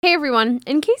Hey everyone,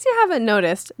 in case you haven't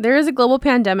noticed, there is a global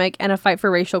pandemic and a fight for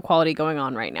racial equality going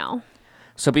on right now.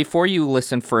 So before you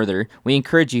listen further, we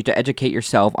encourage you to educate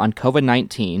yourself on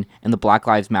COVID-19 and the Black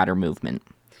Lives Matter movement.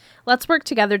 Let's work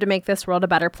together to make this world a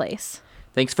better place.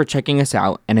 Thanks for checking us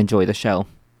out and enjoy the show.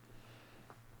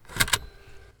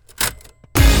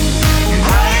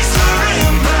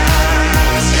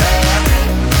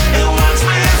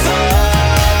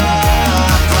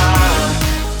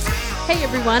 Hey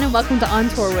everyone, and welcome to On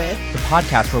Tour With, the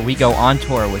podcast where we go on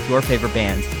tour with your favorite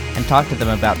bands and talk to them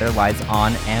about their lives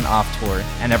on and off tour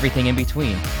and everything in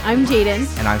between. I'm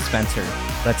Jaden. And I'm Spencer.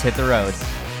 Let's hit the road.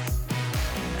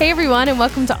 Hey everyone, and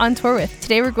welcome to On Tour With.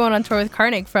 Today we're going on tour with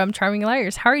Karnik from Charming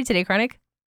Liars. How are you today, Karnik?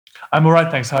 I'm all right,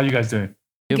 thanks. How are you guys doing?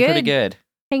 Doing pretty good.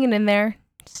 Hanging in there,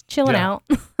 just chilling out.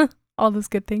 All those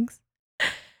good things.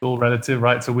 All relative,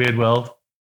 right? It's a weird world.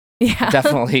 Yeah.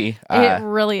 Definitely. It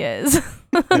really is.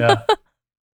 Yeah.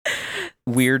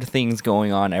 Weird things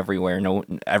going on everywhere.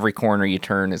 Every corner you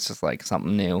turn, it's just like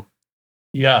something new.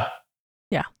 Yeah.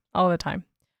 Yeah, all the time.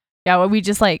 Yeah, well, we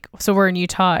just so we're in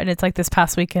Utah, and it's like this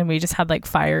past weekend, we just had like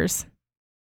fires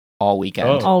All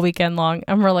weekend. all weekend long.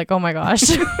 And we're like, oh my gosh.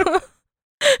 This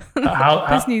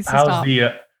needs to stop.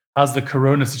 How's the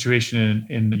corona situation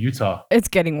in Utah? It's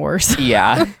getting worse.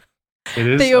 Yeah. It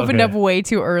is? They opened Okay. up way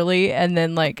too early, and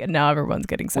then now everyone's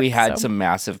getting sick. We had some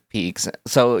massive peaks.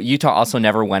 So Utah also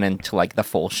never went into like the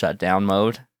full shutdown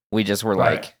mode. We just were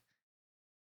Right. like,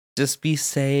 just be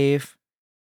safe.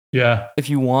 Yeah. If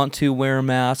you want to, wear a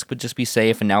mask, but just be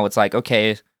safe. And now it's like,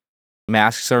 okay,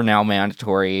 masks are now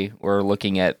mandatory. We're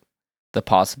looking at the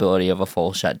possibility of a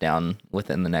full shutdown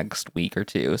within the next week or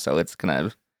two. So it's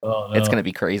gonna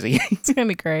be crazy. It's gonna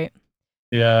be great.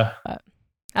 Yeah.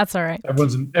 That's all right.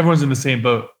 Everyone's in the same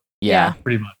boat, Yeah.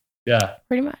 pretty much. Yeah.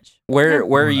 Pretty much. Where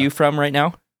are you from right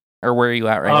now, or where are you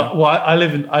at right now? Well, I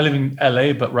live in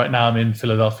LA, but right now I'm in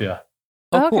Philadelphia.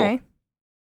 Oh, cool. Okay.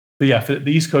 But yeah,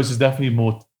 the East Coast is definitely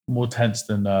more tense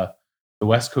than the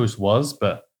West Coast was,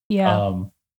 but Yeah.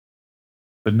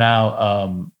 but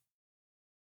now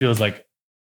feels like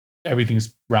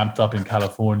everything's ramped up in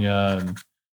California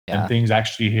and things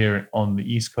actually here on the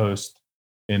East Coast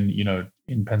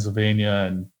in Pennsylvania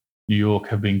and New York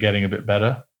have been getting a bit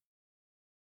better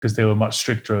because they were much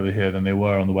stricter over here than they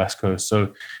were on the West Coast.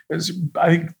 So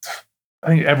I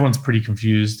think everyone's pretty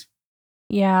confused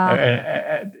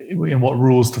Yeah. in what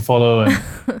rules to follow and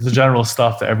the general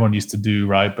stuff that everyone used to do,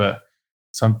 right? But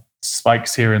some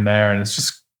spikes here and there, and it's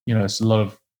just it's a lot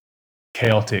of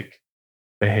chaotic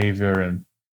behavior, and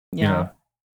no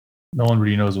one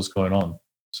really knows what's going on.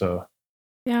 So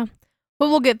Yeah. But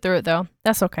we'll get through it though.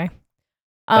 That's okay.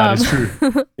 that is true.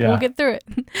 Yeah. We'll get through it.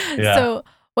 Yeah. So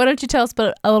why don't you tell us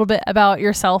a little bit about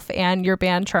yourself and your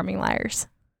band Charming Liars?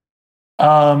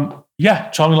 Charming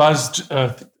Liars,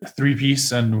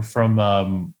 3-piece, and we're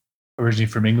from originally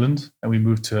from England, and we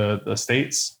moved to the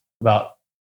States about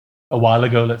a while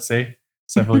ago, let's say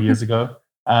several years ago,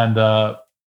 and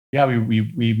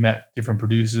we met different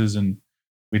producers, and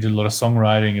we did a lot of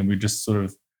songwriting, and we just sort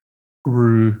of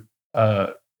grew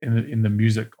in the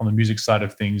music, on the music side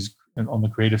of things and on the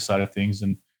creative side of things,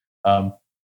 and then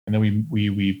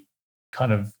we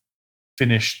kind of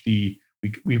finished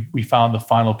we found the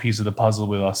final piece of the puzzle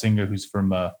with our singer who's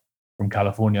from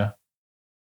California,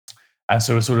 and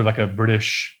so it's sort of like a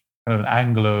British kind of an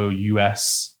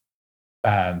Anglo-US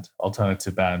band,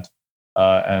 alternative band,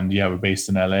 and we're based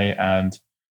in LA, and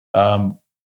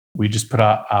we just put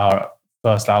out our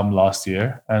first album last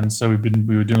year, and so we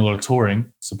were doing a lot of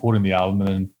touring supporting the album, and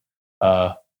then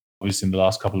obviously in the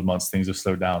last couple of months things have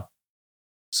slowed down,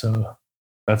 so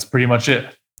that's pretty much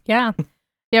it.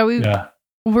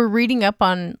 We're reading up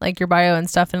on your bio and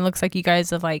stuff, and it looks like you guys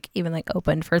have even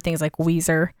opened for things like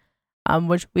Weezer,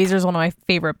 which Weezer is one of my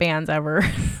favorite bands ever.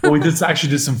 Well, we did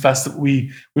some festival.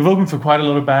 We've opened for quite a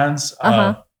lot of bands.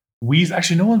 Weezer,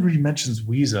 actually, no one really mentions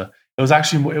Weezer. It was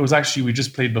actually we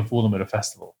just played before them at a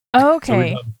festival. Oh,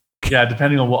 okay. So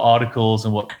depending on what articles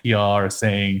and what PR are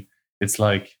saying, it's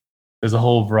like there's a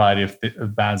whole variety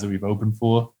of bands that we've opened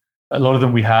for. A lot of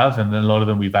them we have, and then a lot of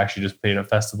them we've actually just played at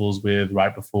festivals with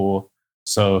right before.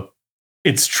 So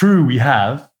it's true we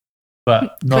have,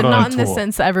 but not on a in tour. the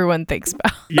sense that everyone thinks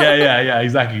about. Yeah,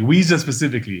 exactly. Weezer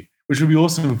specifically, which would be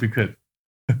awesome if we could.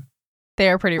 They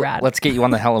are pretty rad. Let's get you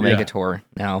on the Hell Omega tour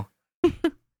now.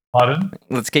 Pardon?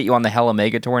 Let's get you on the Hell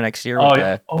Omega tour next year.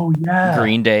 Oh yeah.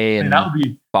 Green Day and that would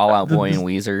be Fall Out Boy and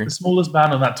Weezer. The smallest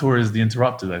band on that tour is the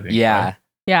Interrupted, I think. Yeah. Right?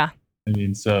 Yeah. I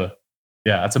mean, so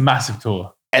yeah, it's a massive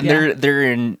tour. And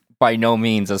they're in by no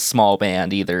means a small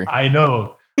band either. I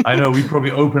know. We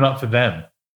probably open up for them.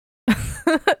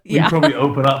 we'd Yeah. probably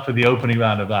open up for the opening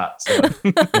round of that. So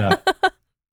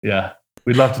yeah,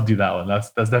 we'd love to do that one.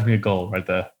 That's definitely a goal right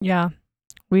there. Yeah.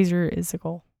 Weezer is a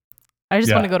goal. I just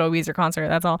Yeah. want to go to a Weezer concert.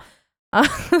 That's all.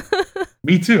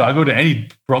 Me too. I go to any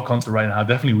rock concert right now.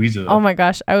 Definitely Weezer. Though. Oh my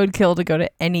gosh, I would kill to go to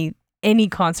any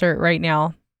concert right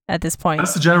now at this point.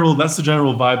 That's the general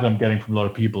vibe I'm getting from a lot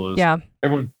of people. Is Yeah.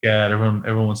 everyone's scared.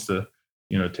 Everyone wants to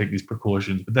take these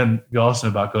precautions. But then you ask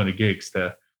them about going to gigs.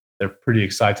 They're pretty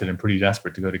excited and pretty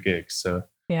desperate to go to gigs. So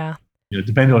Yeah.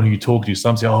 Depending on who you talk to,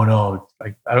 some say, "Oh no,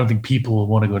 like I don't think people will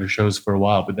want to go to shows for a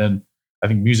while." But then I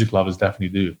think music lovers definitely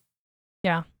do.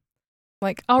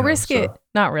 Like I'll Yeah, risk so- it.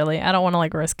 Not really. I don't want to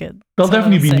like risk it. There'll So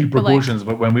definitely be sick, new but, like- precautions,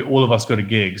 but when all of us go to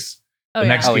gigs, Oh the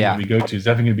yeah. next Oh, gig yeah. that we go to is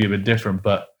definitely going to be a bit different.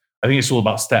 But I think it's all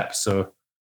about steps. So,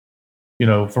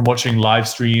 from watching live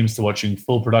streams to watching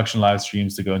full production live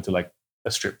streams to going to like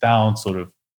a stripped down sort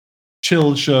of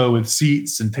chilled show with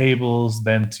seats and tables,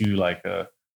 then to like a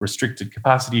restricted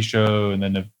capacity show, and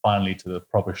then finally to the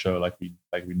proper show like we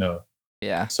know.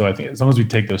 Yeah. So I think as long as we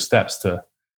take those steps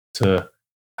to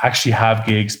actually have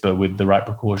gigs, but with the right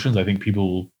precautions, I think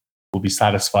people will be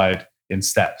satisfied in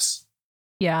steps.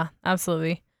 Yeah,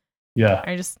 absolutely. Yeah.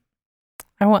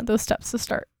 I want those steps to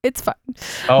start. It's fine.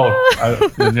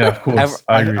 Yeah, of course.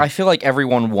 I agree. I feel like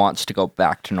everyone wants to go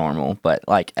back to normal, but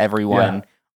like everyone,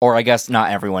 or I guess not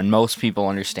everyone, most people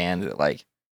understand that like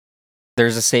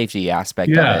there's a safety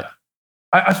aspect of it.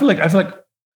 I feel like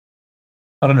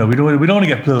I don't know. We don't want to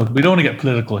get political. We don't want to get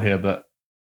political here, but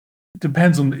it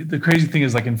depends on the crazy thing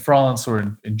is like in France or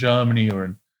in Germany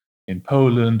or in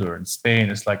Poland or in Spain.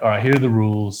 It's like, all right, here are the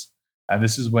rules, and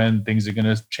this is when things are going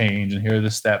to change, and here are the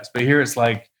steps. But here it's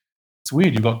like it's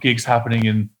weird. You've got gigs happening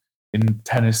in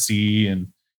Tennessee and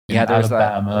in there's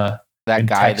Alabama. That in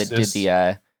guy Texas. that did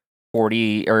the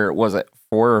 40 or was it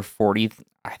 4 or 40?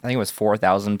 I think it was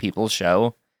 4,000 people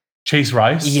show. Chase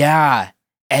Rice. Yeah,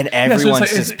 and so it's everyone's like-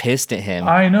 just it's- pissed at him.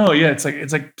 I know, yeah. It's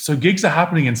like so gigs are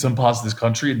happening in some parts of this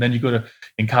country, and then you go to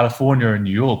in California or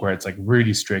New York where it's like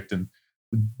really strict, and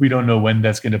we don't know when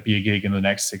there's going to be a gig in the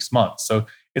next 6 months. So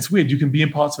it's weird. You can be in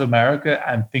parts of America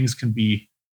and things can be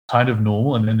kind of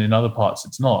normal, and then in other parts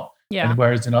it's not. Yeah. And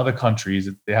whereas in other countries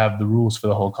they have the rules for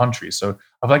the whole country. So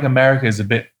I feel like America is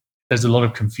there's a lot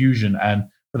of confusion, and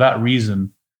for that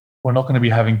reason, we're not going to be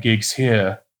having gigs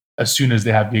here as soon as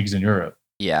they have gigs in Europe.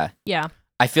 Yeah. Yeah.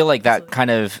 I feel like that Absolutely.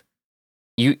 kind of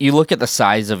you look at the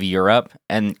size of Europe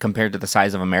and compared to the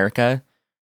size of America,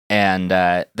 and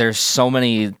there's so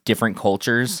many different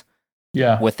cultures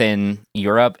Yeah, within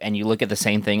Europe, and you look at the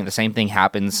same thing. The same thing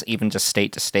happens even just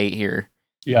state to state here.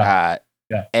 yeah,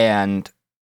 Yeah. And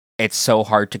it's so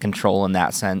hard to control in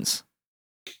that sense,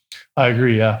 I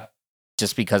agree. Yeah,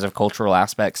 just because of cultural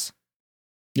aspects.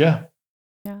 yeah,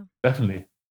 So definitely.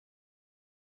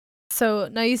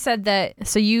 now you said that.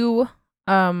 So you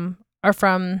are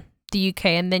from the UK,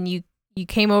 and then you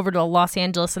came over to Los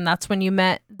Angeles, and that's when you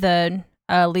met the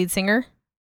lead singer.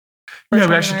 Yeah, First we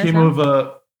time actually you came guys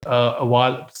met?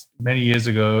 over many years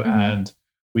ago, Mhm. and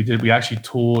we actually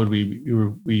toured.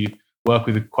 We worked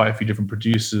with quite a few different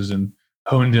producers and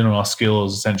honed in on our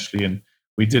skills essentially. And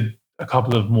we did a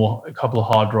couple of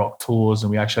hard rock tours,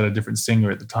 and we actually had a different singer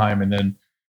at the time. And then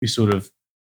we sort of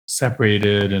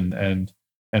separated and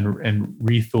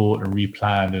rethought and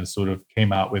replanned and sort of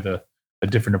came out with a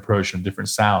different approach and a different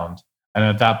sound. And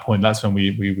at that point, that's when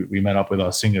we met up with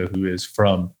our singer, who is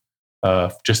from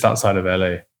just outside of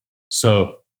LA.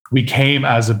 So we came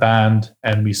as a band,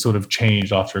 and we sort of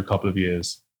changed after a couple of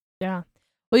years. Yeah.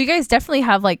 Well, you guys definitely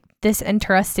have like this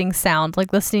interesting sound.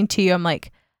 Like listening to you, I'm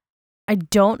like, I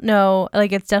don't know.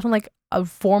 Like it's definitely like a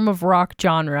form of rock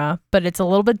genre, but it's a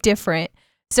little bit different.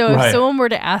 So if Right. someone were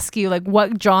to ask you, like,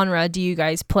 what genre do you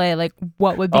guys play? Like,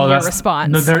 what would be your that's-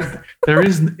 response? No, there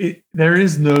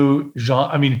is no genre.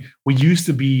 I mean, we used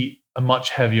to be a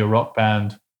much heavier rock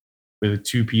band with a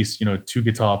two-piece, two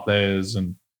guitar players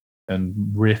and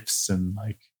riffs and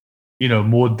like,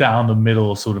 more down the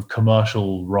middle sort of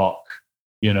commercial rock,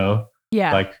 yeah.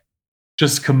 like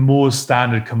just more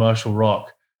standard commercial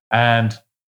rock. And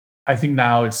I think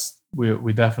now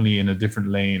we're definitely in a different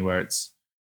lane where it's,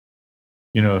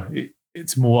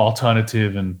 it's more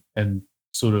alternative and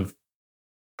sort of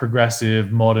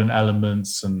progressive modern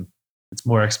elements, and it's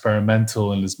more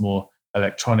experimental, and there's more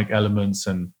electronic elements,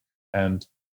 and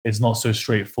it's not so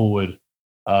straightforward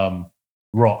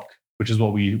rock, which is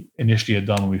what we initially had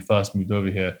done when we first moved over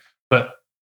here. But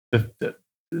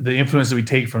the influence that we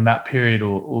take from that period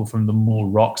or from the more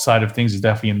rock side of things is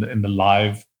definitely in the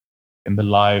live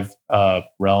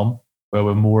realm, where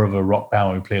we're more of a rock band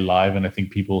when we play live. And I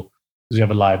think people, because we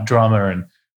have a live drummer and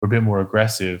we're a bit more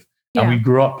aggressive, And we Yeah.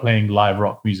 grew up playing live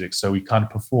rock music, so we kind of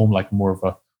perform like more of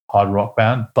a hard rock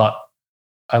band. But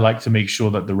I like to make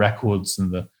sure that the records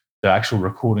and the actual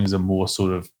recordings are more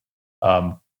sort of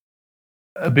um,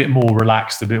 a bit more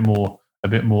relaxed, a bit more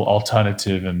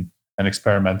alternative and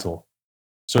experimental.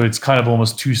 So it's kind of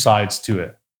almost two sides to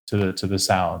it, to the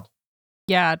sound.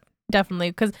 Yeah,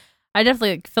 definitely. Because I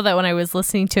definitely like, feel that when I was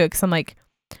listening to it, because I'm like,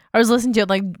 I was listening to it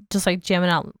like just like jamming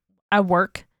out at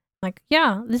work. Like,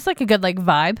 yeah, this is like a good like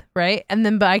vibe, right? And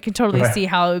then, but I can totally Right. see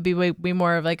how it would be way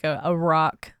more of like a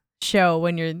rock show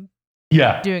when you're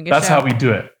Yeah, doing a that's show. how we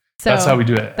do it. So That's how we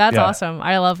do it. that's yeah. awesome.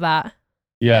 I love that.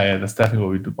 Yeah, that's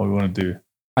definitely what we want to do.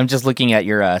 I'm just looking at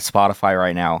your Spotify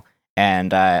right now,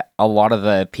 and a lot of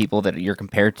the people that you're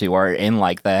compared to are in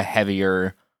like the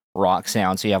heavier rock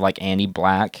sound. So you have like Andy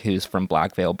Black, who's from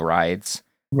Black Veil Brides,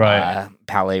 Right.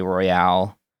 Palais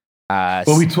Royale.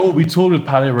 Well, we toured with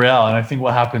Palais Royale, and I think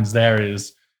what happens there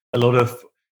is a lot of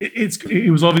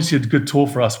it was obviously a good tour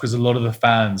for us because a lot of their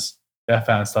fans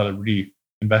started really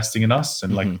investing in us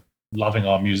and like loving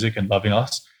our music and loving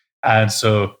us. And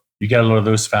so you get a lot of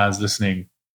those fans listening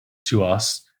to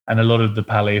us. And a lot of the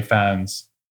Palais fans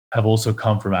have also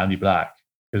come from Andy Black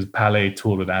because Palais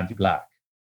toured with Andy Black.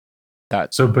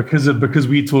 So because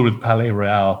we toured with Palais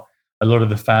Royale, a lot of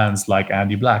the fans like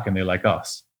Andy Black and they like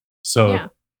us. So Yeah.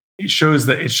 it shows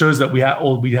that we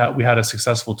had a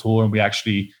successful tour and we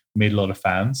actually made a lot of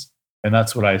fans. And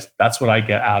that's what I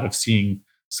get out of seeing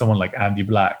someone like Andy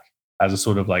Black as a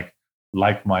sort of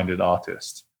like-minded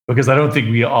artist, because I don't think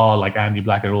we are like Andy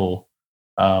Black at all.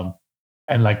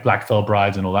 And like Black Veil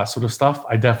Brides and all that sort of stuff.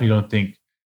 I definitely don't think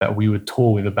that we would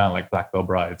tour with a band like Black Veil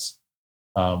Brides.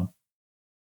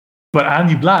 But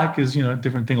Andy Black is, a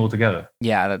different thing altogether.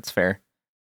 Yeah, that's fair.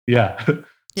 Yeah.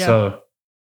 Yeah. So,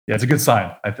 yeah, it's a good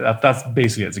sign. That's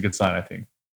basically it's a good sign, I think.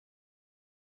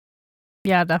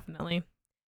 Yeah, definitely.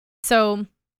 So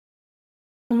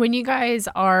when you guys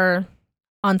are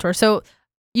on tour, so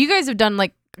you guys have done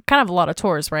like kind of a lot of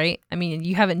tours, right? I mean,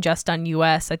 you haven't just done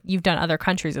US, you've done other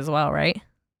countries as well, right?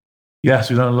 Yes,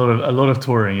 we've done a lot of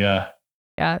touring, yeah.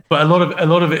 Yeah. But a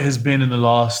lot of it has been in the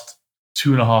last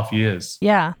 2.5 years,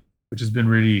 Yeah. which has been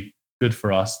really good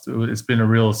for us. It's been a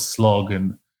real slog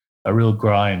and a real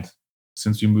grind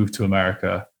since we moved to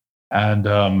America. And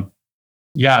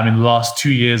yeah, I mean, the last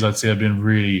 2 years, I'd say, have been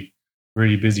really,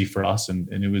 really busy for us. And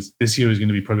this year was going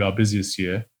to be probably our busiest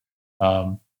year.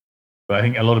 But I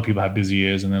think a lot of people have busy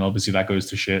years, and then obviously that goes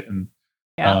to shit. And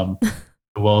Yeah.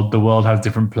 the world has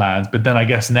different plans. But then I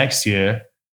guess next year,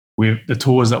 the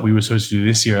tours that we were supposed to do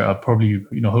this year are probably,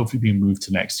 hopefully being moved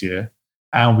to next year.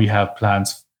 And we have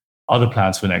other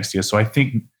plans for next year. So I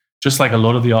think just like a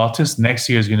lot of the artists, next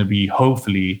year is going to be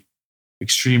hopefully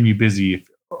extremely busy,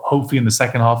 hopefully in the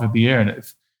second half of the year. And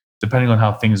depending on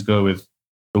how things go with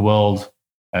the world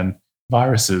and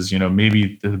viruses,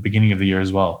 maybe the beginning of the year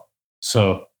as well.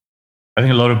 So I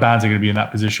think a lot of bands are going to be in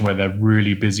that position where they're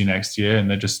really busy next year, and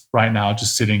they're just right now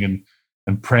just sitting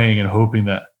and praying and hoping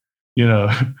that,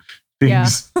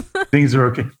 things are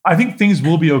okay. I think things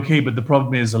will be okay, but the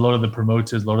problem is a lot of the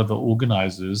promoters, a lot of the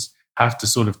organizers have to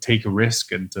sort of take a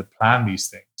risk and to plan these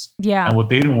things. Yeah. And what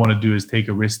they don't want to do is take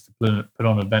a risk to put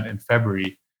on an event in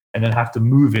February and then have to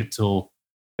move it till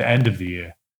the end of the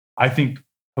year. I think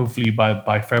hopefully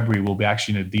by February we'll be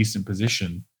actually in a decent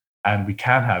position and we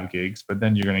can have gigs, but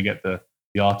then you're going to get the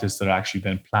artists that are actually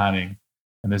then planning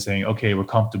and they're saying, okay, we're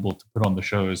comfortable to put on the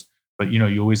shows. But,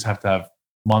 you always have to have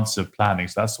months of planning.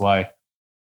 So that's why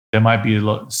there might be a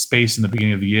lot of space in the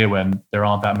beginning of the year when there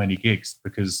aren't that many gigs,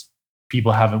 because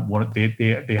people haven't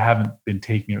they haven't been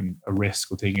taking a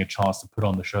risk or taking a chance to put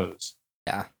on the shows.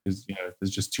 Yeah. Because,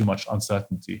 there's just too much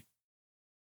uncertainty.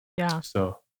 Yeah.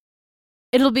 So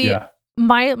It'll be yeah.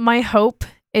 my hope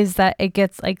is that it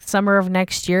gets like summer of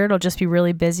next year. It'll just be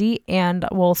really busy and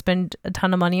we'll spend a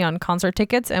ton of money on concert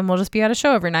tickets and we'll just be at a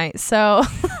show every night. So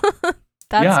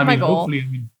that's my goal. Hopefully,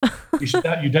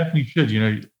 you definitely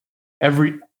should.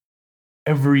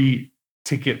 Every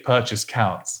ticket purchase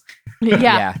counts.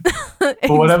 Yeah.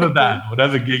 For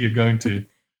whatever gig you're going to.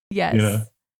 Yes.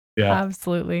 Yeah.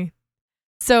 Absolutely.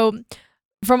 So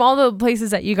from all the places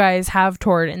that you guys have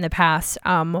toured in the past,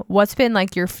 what's been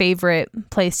like your favorite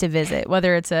place to visit,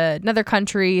 whether it's another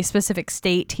country, specific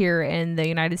state here in the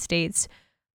United States?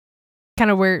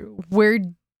 Kind of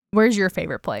where's your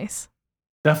favorite place?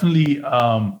 Definitely,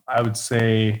 I would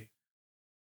say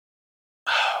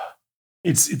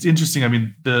it's interesting. I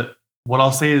mean, what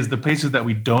I'll say is the places that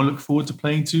we don't look forward to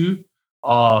playing to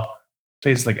are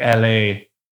places like LA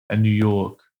and New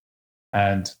York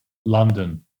and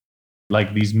London,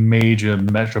 like these major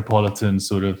metropolitan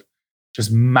sort of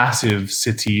just massive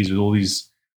cities with all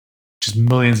these just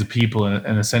millions of people,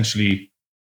 and essentially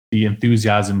the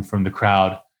enthusiasm from the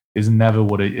crowd is never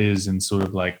what it is in sort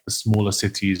of like the smaller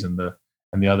cities and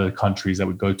the other countries that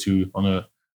we go to on a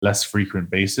less frequent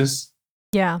basis.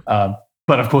 Yeah.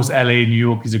 But of course, LA, New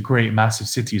York is a great, massive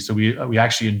city, so we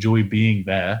actually enjoy being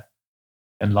there.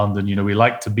 And London, we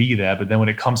like to be there, but then when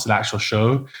it comes to the actual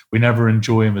show, we never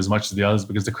enjoy them as much as the others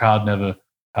because the crowd never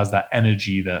has that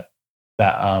energy that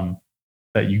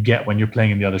you get when you're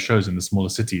playing in the other shows in the smaller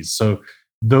cities. So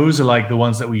those are like the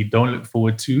ones that we don't look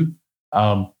forward to.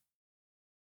 Although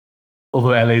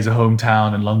LA is a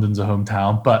hometown and London's a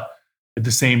hometown, but at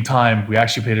the same time, we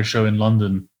actually played a show in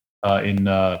London in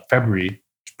February,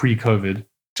 pre-COVID,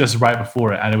 just right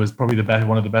before it, and it was probably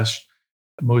one of the best,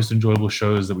 most enjoyable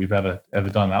shows that we've ever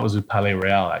done. That was with Palais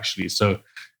Royale, actually. So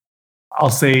I'll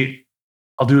do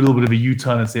a little bit of a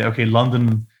U-turn and say, okay,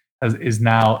 London is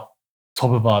now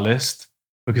top of our list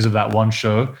because of that one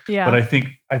show. Yeah. But I think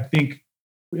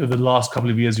the last couple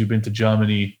of years we've been to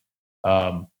Germany.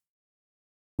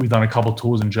 We've done a couple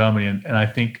tours in Germany, and I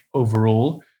think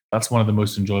overall that's one of the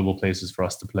most enjoyable places for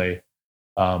us to play,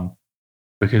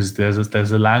 because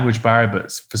there's a language barrier,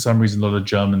 but for some reason a lot of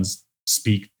Germans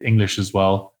speak English as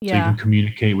well, so you can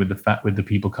communicate with the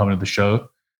people coming to the show.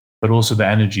 But also the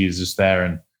energy is just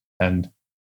there, and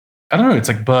I don't know. It's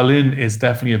like Berlin is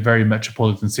definitely a very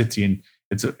metropolitan city, and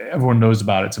everyone knows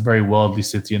about it. It's a very worldly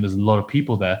city, and there's a lot of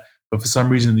people there. But for some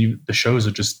reason, the shows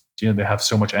are just they have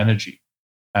so much energy.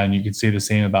 And you could say the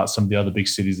same about some of the other big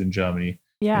cities in Germany.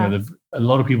 Yeah. A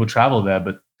lot of people travel there,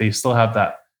 but they still have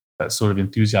that sort of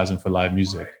enthusiasm for live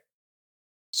music.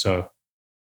 So,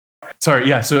 sorry,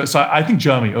 yeah. So I think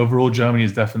overall, Germany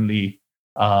is definitely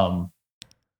one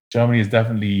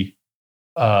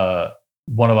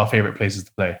of our favorite places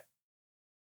to play.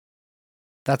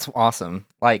 That's awesome.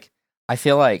 Like, I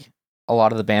feel like a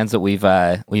lot of the bands that we've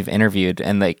interviewed,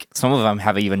 and like some of them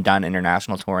have even done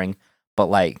international touring, but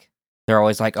like, they're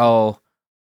always like, oh,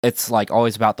 it's like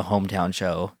always about the hometown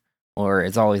show, or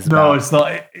it's always no, it's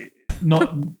not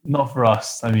for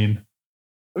us. I mean,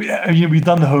 we've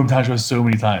done the hometown show so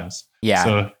many times. Yeah.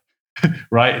 So,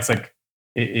 right? It's like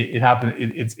it happened.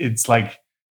 It's like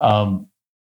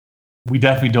we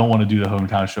definitely don't want to do the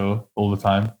hometown show all the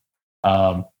time,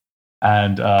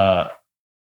 and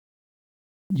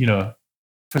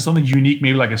for something unique,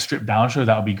 maybe like a stripped down show,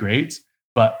 that would be great.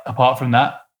 But apart from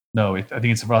that. No, I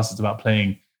think for us, it's about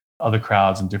playing other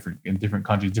crowds in different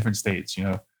countries, different states.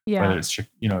 Whether it's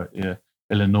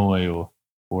Illinois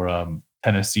or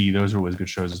Tennessee, those are always good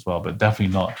shows as well. But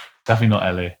definitely not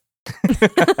LA.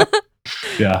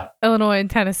 Yeah, Illinois and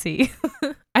Tennessee.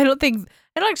 I don't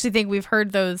actually think we've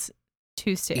heard those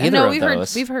two states. Either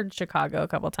of we've heard Chicago a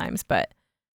couple times, but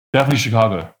definitely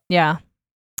Chicago. Yeah,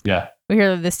 we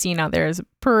hear that the scene out there is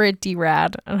pretty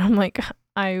rad, and I'm like,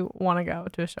 I want to go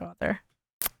to a show out there.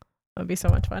 That would be so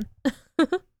much fun.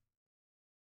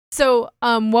 So,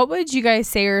 what would you guys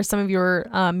say are some of your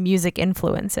music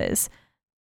influences?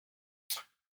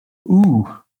 Ooh,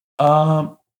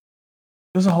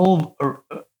 there's a whole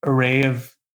array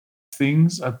of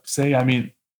things, I'd say. I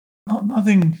mean,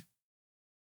 nothing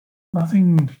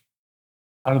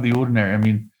out of the ordinary. I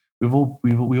mean, we all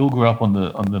grew up on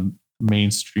the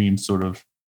mainstream sort of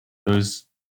those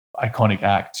iconic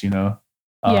acts,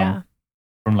 Yeah.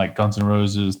 From like Guns N'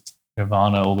 Roses,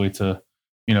 Nirvana, all the way to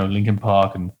Linkin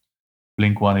Park and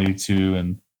Blink-182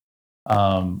 and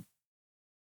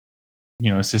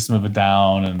System of a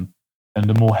Down and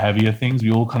the more heavier things.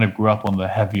 We all kind of grew up on the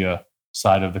heavier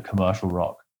side of the commercial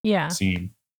rock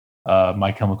scene.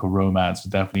 My Chemical Romance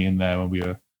was definitely in there when we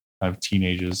were kind of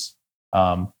teenagers.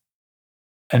 And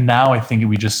now I think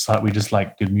we just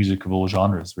like good music of all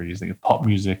genres, really. It's like pop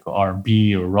music or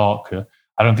R&B or rock.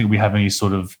 I don't think we have any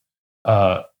sort of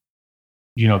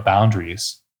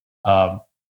boundaries.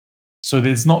 So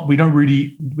there's not. We don't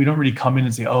really come in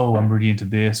and say, oh, I'm really into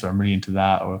this or I'm really into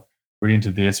that or really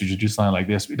into this. We should do something like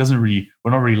this. We're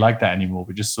not really like that anymore.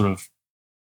 We just sort of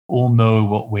all know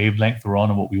what wavelength we're on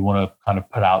and what we want to kind of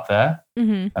put out there.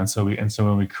 Mm-hmm. And so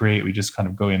when we create, we just kind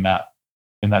of go in that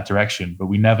direction. But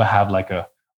we never have like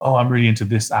I'm really into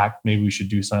this act. Maybe we should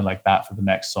do something like that for the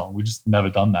next song. We just never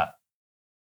done that.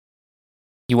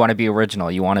 You want to be original.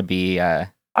 You want to be.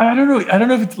 I don't know. I don't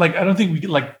know if it's like. I don't think we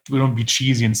don't be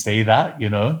cheesy and say that,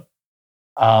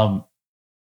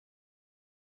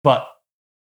 But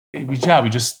we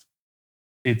just.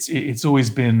 It's always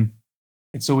been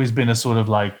a sort of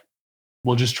like,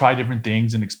 we'll just try different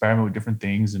things and experiment with different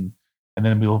things, and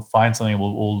then we'll find something and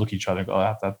we'll all look at each other and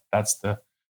go, that's the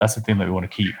thing that we want to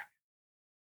keep.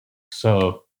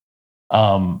 So,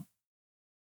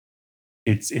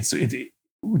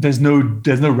 there's no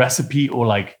recipe or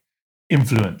like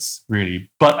influence,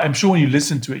 really. But I'm sure when you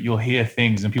listen to it, you'll hear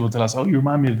things and people tell us, oh, you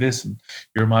remind me of this and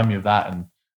you remind me of that. And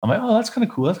I'm like, oh, that's kind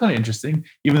of cool. That's kind of interesting,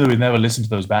 even though we've never listened to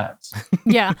those bands.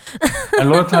 Yeah. And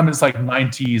a lot of time it's like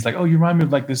 90s, like, oh, you remind me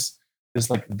of like this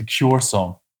like the Cure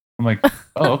song. I'm like,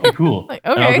 oh, okay, cool. Like,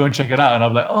 And I'll okay. go and check it out. And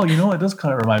I'm like, oh, you know what? It does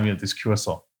kind of remind me of this Cure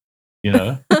song, you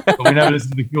know? But we never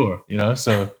listened to the Cure, you know?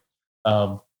 So,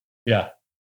 yeah.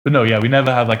 But no, yeah, we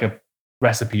never have like a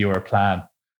recipe or a plan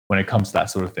when it comes to that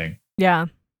sort of thing, Yeah.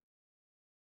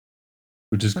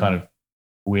 which is kind of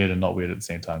weird and not weird at the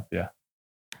same time. Yeah.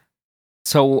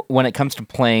 So when it comes to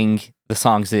playing the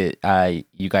songs that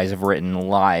you guys have written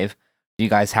live, do you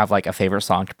guys have like a favorite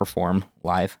song to perform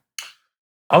live?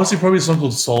 I would say probably a song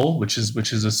called Soul, which is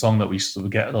a song that we sort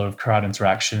of get a lot of crowd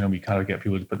interaction and we kind of get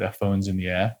people to put their phones in the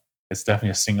air. It's definitely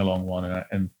a sing-along one,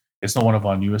 and it's not one of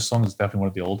our newest songs. It's definitely one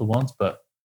of the older ones, but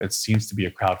it seems to be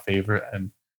a crowd favorite,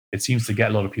 and it seems to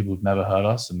get a lot of people who've never heard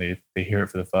us, and they hear it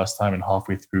for the first time. And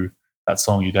halfway through that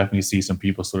song, you definitely see some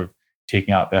people sort of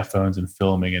taking out their phones and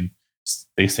filming, and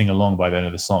they sing along by the end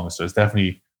of the song. So it's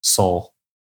definitely Soul.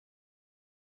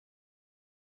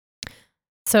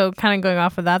 So kind of going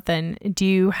off of that then, do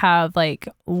you have like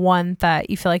one that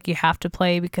you feel like you have to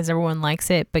play because everyone likes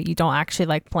it, but you don't actually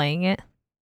like playing it?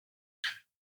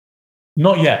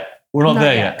 Not yet. We're not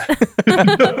there yet.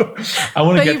 No. I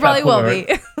want to But get you probably to that will point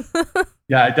be.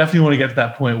 Yeah, I definitely want to get to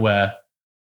that point where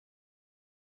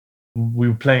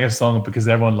we're playing a song because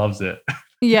everyone loves it.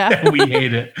 Yeah. And we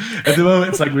hate it. At the moment,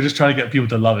 it's like we're just trying to get people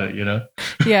to love it, you know?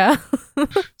 Yeah.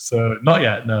 So not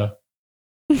yet, no.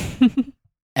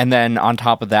 And then on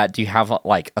top of that, do you have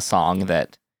like a song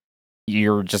that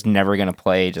you're just never going to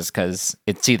play just because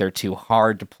it's either too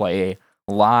hard to play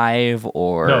live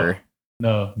or...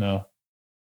 No.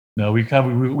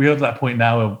 We're at that point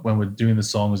now when we're doing the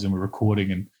songs and we're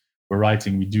recording and we're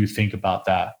writing, we do think about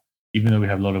that. Even though we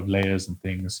have a lot of layers and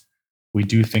things, we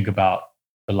do think about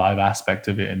the live aspect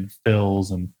of it and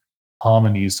fills and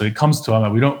harmonies. So it comes to our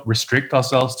mind. We don't restrict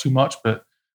ourselves too much, but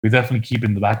we definitely keep it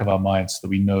in the back of our minds so that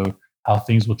we know how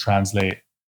things will translate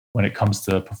when it comes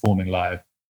to performing live.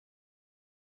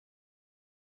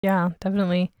 Yeah,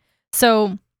 definitely.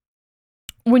 So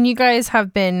when you guys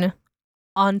have been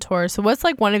on tour, so what's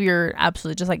like one of your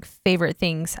absolute just like favorite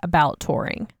things about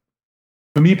touring?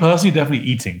 For me personally, definitely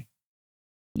eating.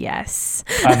 Yes.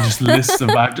 I have just lists of.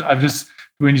 I've just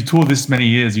when you tour this many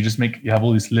years, you have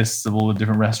all these lists of all the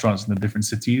different restaurants in the different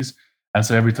cities, and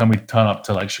so every time we turn up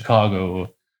to like Chicago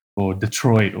or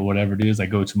Detroit or whatever it is, I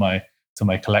go to my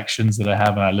collections that I have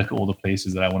and I look at all the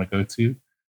places that I want to go to,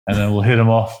 and then we'll hit them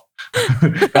off.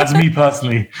 That's me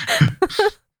personally.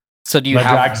 So do you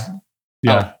have...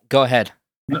 Yeah. Oh, go ahead.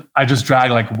 I just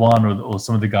drag like one or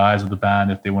some of the guys of the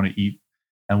band if they want to eat,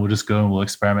 and we'll just go and we'll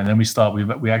experiment. And then we start. We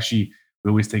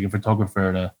always take a photographer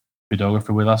and a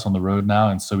videographer with us on the road now,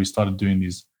 and so we started doing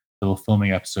these little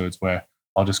filming episodes where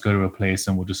I'll just go to a place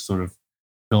and we'll just sort of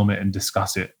film it and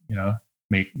discuss it. You know,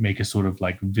 make a sort of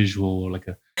like visual or like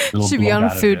a little. Should be on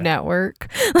Food Network.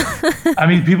 I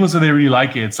mean, people say they really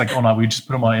like it. It's like we just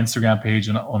put them on our Instagram page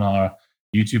and on our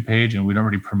YouTube page, and we don't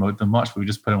really promote them much, but we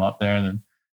just put them up there, and then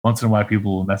once in a while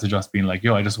people will message us being like,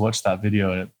 yo, I just watched that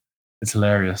video and it's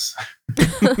hilarious.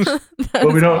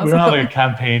 But we don't have like a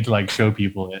campaign to like show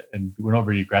people it, and we're not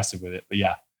really aggressive with it. But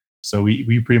yeah, so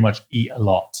we pretty much eat a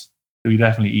lot. We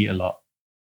definitely eat a lot.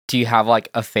 Do you have like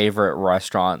a favorite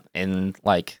restaurant in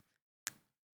like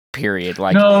period?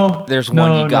 Like there's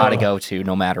one you gotta go to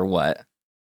no matter what.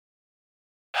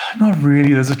 Not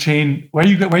really. There's a chain. Where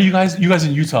you guys? You guys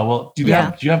in Utah? Well, do you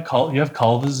have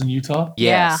Culver's in Utah?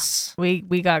 Yes. Yeah,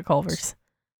 we got Culver's.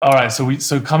 All right.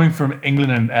 So coming from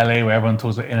England and LA, where everyone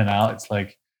talks about In-N-Out, it's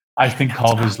like I think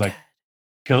Culver's like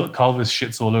Culver's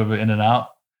shits all over In-N-Out,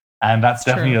 and that's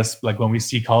definitely us. Like when we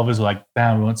see Culver's, we're like,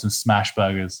 damn, we want some smash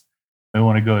burgers. We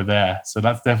want to go there. So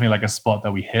that's definitely like a spot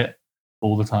that we hit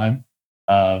all the time.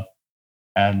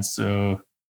 And so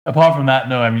apart from that,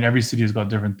 no. I mean, every city has got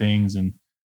different things, and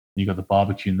you got the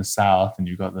barbecue in the south, and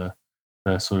you got the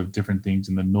sort of different things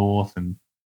in the north, and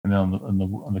then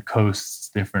on the coast it's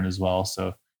different as well.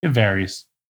 So it varies.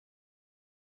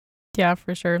 Yeah,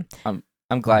 for sure.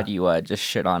 I'm glad you just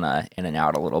shit on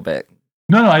In-N-Out a little bit.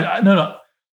 No. I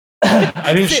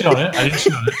didn't shit on it.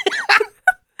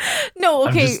 No,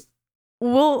 okay.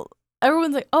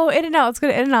 Everyone's like, oh, In-N-Out, let's go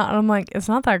to In-N-Out, and I'm like, it's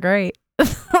not that great.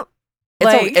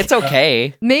 It's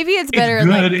okay. Maybe it's better. It's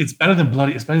good. It's better than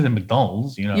It's better than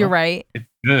McDonald's. You know, you're right. It's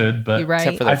good, but you're right.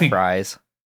 Except for their fries.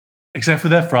 Except for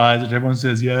their fries, which everyone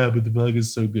says, yeah, but the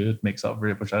burger's so good, makes up for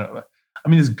it. Which I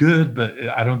mean, it's good, but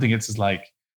I don't think it's as like.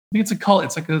 I think it's a cult.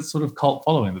 It's like a sort of cult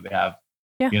following that they have.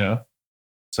 Yeah. You know,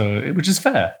 which is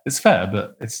fair. It's fair,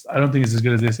 but I don't think it's as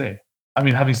good as they say. I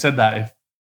mean, having said that, if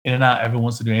In and Out ever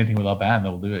wants to do anything with our band,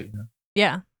 they'll do it. You know?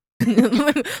 Yeah. But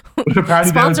apparently they don't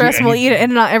Sponsor do us and we'll eat it anything. in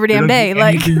and out every They damn don't do day.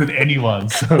 Like, anything with anyone.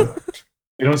 So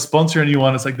they don't sponsor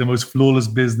anyone. It's like the most flawless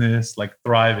business, like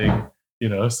thriving. You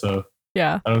know, so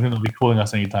yeah, I don't think they'll be calling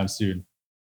us anytime soon.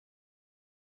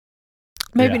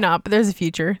 maybe Yeah. not, but there's a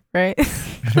future, right?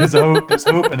 There's hope,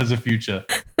 and there's a future.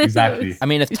 Exactly. I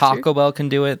mean, if It's true. Taco Bell can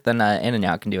do it, then In and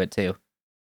Out can do it too.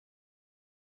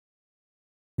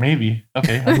 Maybe.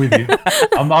 Okay, I'm with you.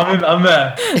 I'm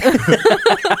there.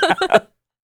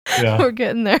 Yeah. We're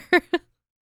getting there.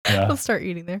 Yeah. We'll start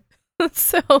eating there.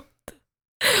 So,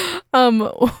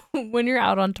 when you're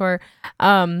out on tour,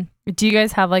 do you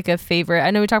guys have like a favorite?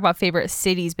 I know we talk about favorite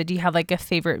cities, but do you have like a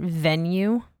favorite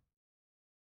venue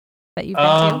that you've been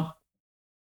to?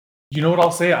 You know what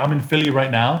I'll say? I'm in Philly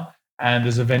right now, and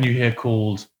there's a venue here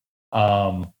called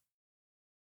the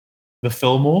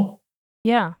Fillmore,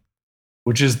 Yeah.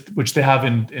 which they have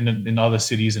in other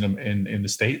cities in the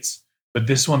States. But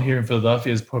this one here in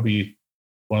Philadelphia is probably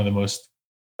one of the most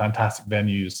fantastic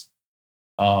venues.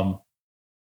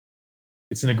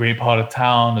 It's in a great part of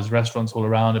town. There's restaurants all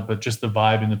around it, but just the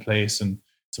vibe in the place, and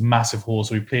it's a massive hall.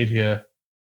 So we played here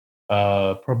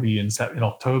probably in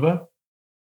October,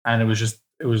 and it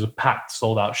was a packed,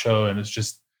 sold out show, and it's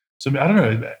just so I don't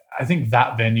know. I think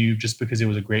that venue, just because it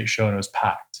was a great show and it was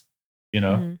packed, you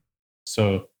know. Mhm.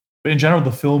 So, but in general, the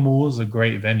Fillmores are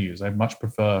great venues. I much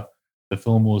prefer the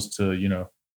Fillmores to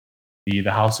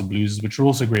the House of Blues, which are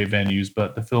also great venues,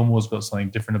 but the Fillmore's got something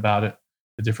different about it,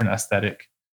 a different aesthetic.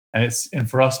 And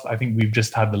for us, I think we've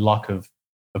just had the luck of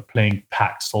playing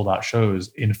packed, sold out shows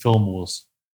in Fillmore's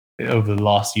over the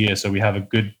last year. So we have a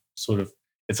good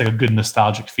it's like a good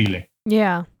nostalgic feeling.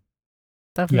 Yeah.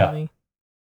 Definitely.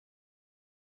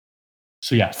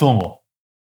 So yeah, Fillmore.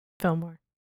 Fillmore.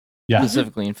 Yeah.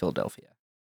 Specifically in Philadelphia.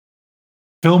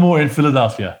 Fillmore in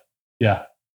Philadelphia. Yeah.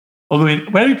 Although,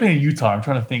 where are we playing in Utah? I'm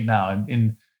trying to think now.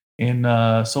 In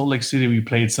Salt Lake City, we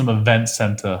played some event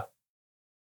center.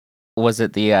 Was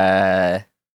it the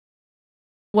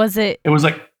Was it? It was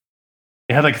like,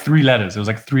 it had like 3 letters. It was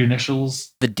like 3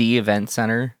 initials. D Event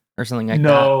Center or something like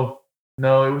that?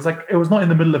 No, it was not in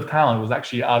the middle of town. It was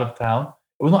actually out of town.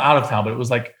 It was not out of town, but it was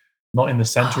like not in the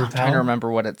center of I'm town. trying to remember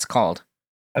what it's called.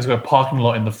 It's got a parking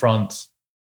lot in the front.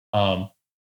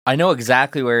 I know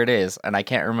exactly where it is, and I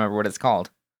can't remember what it's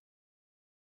called.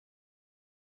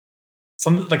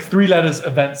 Some like 3 letters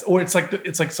events, or it's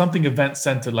like something event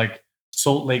center, like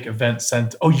Salt Lake Event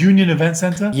Center. Oh, Union Event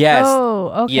Center. Yes. Oh,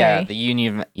 okay. Yeah, the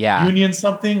Union. Yeah. Union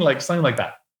something like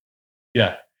that.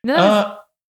 Yeah. No, that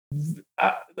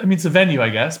I mean, it's a venue, I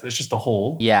guess, but it's just a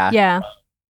hall. Yeah. was- yeah.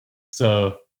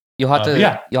 So You'll have to.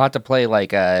 yeah. You'll have to play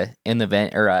like in the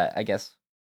event, or I guess.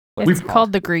 what It's it's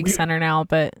called the Greek we- Center now,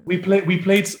 but we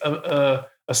played a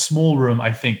small room,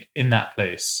 I think, in that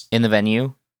place. in the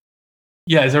venue.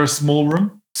 Yeah, is there a small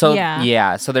room? So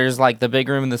Yeah. so there's like the big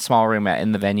room and the small room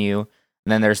in the venue,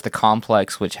 and then there's the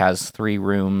complex, which has 3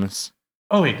 rooms,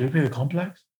 Oh wait, did we play the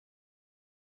complex?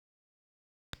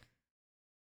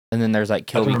 and then there's like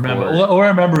I don't Kilby remember. Court. All I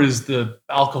remember is the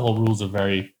alcohol rules are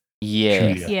very Yeah,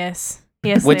 peculiar. yes,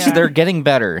 yes, which they they're are. getting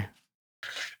better.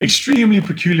 Extremely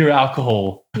peculiar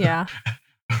alcohol Yeah,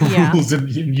 Yeah. rules in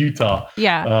Utah.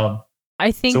 yeah.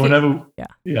 I think. So whenever,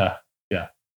 yeah.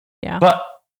 yeah. But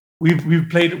we've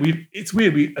played. It's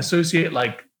weird. We associate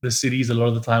like the cities a lot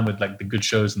of the time with like the good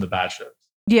shows and the bad shows.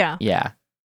 Yeah, Yeah,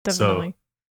 definitely.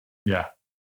 Yeah.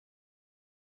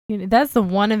 That's the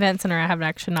one event center I have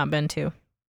actually not been to.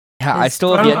 yeah. I It's-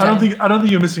 still I have don't, yet I don't to. think I don't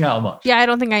think you're missing out on much. Yeah, I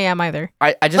don't think I am either.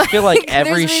 I just feel like there's a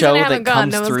every reason show I that haven't gone.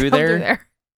 comes No one's through come there,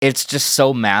 it's just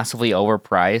so massively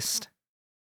overpriced.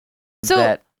 So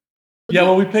that Yeah,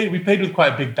 well, we played with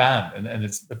quite a big band, and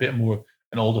it's a bit more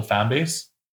an older fan base.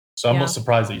 So I'm Yeah. not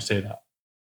surprised that you say that.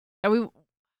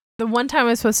 the one time I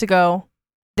was supposed to go,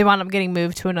 they wound up getting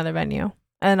moved to another venue,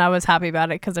 and I was happy about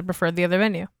it because I preferred the other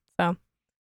venue.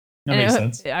 That And makes it-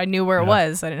 sense. I knew where it Yeah.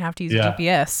 was. I didn't have to use Yeah.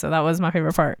 GPS, so that was my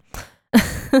favorite part.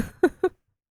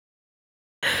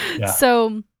 Yeah.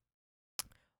 So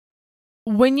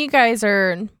when you guys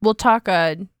we'll talk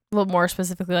a little more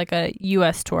specifically like a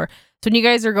U.S. tour. So when you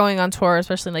guys are going on tour,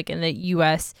 especially like in the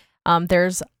U.S.,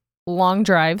 there's long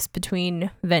drives between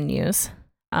venues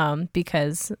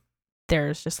because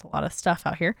there's just a lot of stuff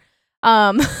out here.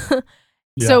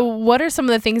 So what are some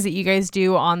of the things that you guys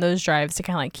do on those drives to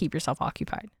kind of like keep yourself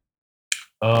occupied?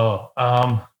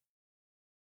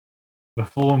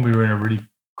 Before when we were in a really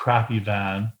crappy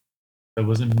van, there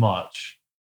wasn't much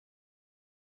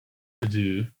to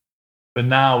do. But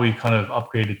now we kind of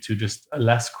upgraded to just a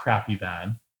less crappy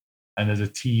van. and there's a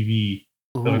TV.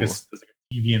 Ooh. There's like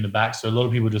a TV in the back, so a lot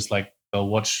of people just like they'll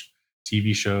watch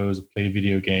TV shows, play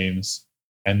video games,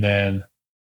 and then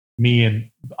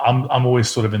I'm always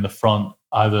sort of in the front,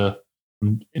 either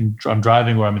I'm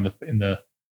driving or I'm in the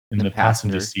passenger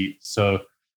passenger. seat. So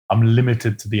I'm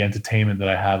limited to the entertainment that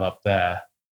I have up there.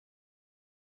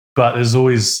 But there's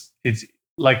always, it's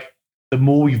like the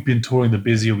more we've been touring, the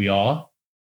busier we are,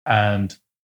 and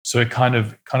so it kind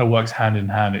of works hand in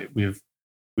hand. We've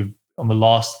on the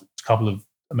last couple of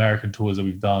American tours that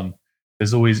we've done,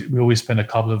 we always spend a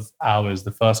couple of hours.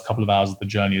 The first couple of hours of the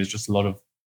journey is just a lot of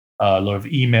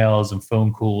emails and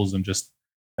phone calls, and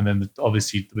then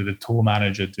obviously with the tour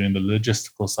manager doing the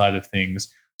logistical side of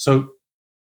things. So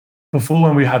before,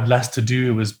 when we had less to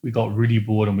do, we got really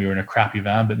bored and we were in a crappy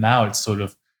van. But now it's sort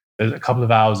of, there's a couple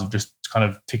of hours of just kind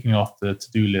of ticking off the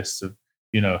to-do lists of,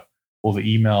 all the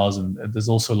emails, and there's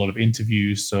also a lot of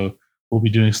interviews. So we'll be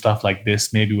doing stuff like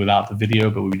this, maybe without the video,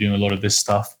 but we'll be doing a lot of this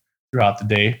stuff throughout the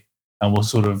day. And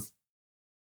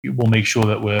we'll make sure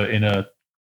that we're in a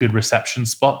good reception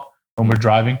spot when we're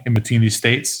driving in between these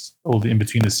states, or in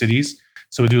between the cities.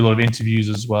 So we do a lot of interviews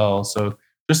as well. So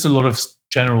just a lot of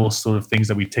general sort of things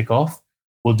that we tick off.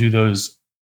 We'll do those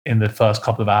in the first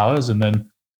couple of hours. And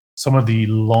then some of the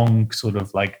long sort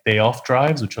of like day off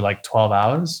drives, which are like 12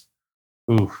 hours,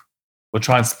 we'll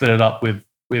try and split it up with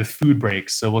food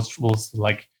breaks. So we'll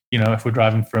like, if we're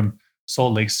driving from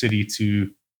Salt Lake City to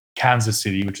Kansas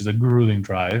City, which is a grueling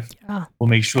drive, we'll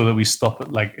make sure that we stop at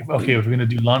if we're going to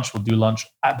do lunch, we'll do lunch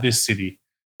at this city.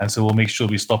 And so we'll make sure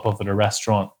we stop off at a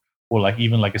restaurant, or like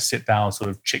even like a sit down sort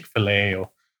of Chick-fil-A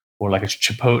or like a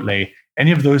Chipotle,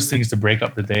 any of those things to break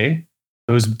up the day.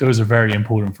 Those are very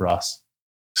important for us.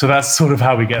 So that's sort of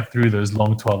how we get through those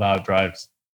long 12-hour drives.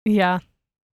 Yeah.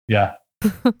 Yeah.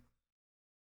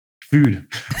 Food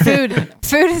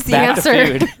is the Back to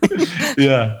answer. food.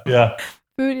 Yeah.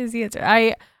 Food is the answer.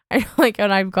 I like,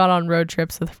 when I've gone on road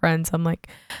trips with friends, I'm like,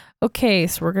 okay,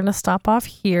 so we're gonna stop off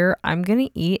here. I'm gonna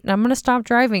eat and I'm gonna stop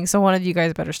driving. So one of you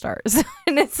guys better start.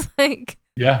 And it's like,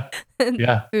 yeah.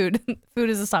 food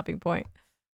is a stopping point.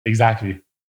 Exactly.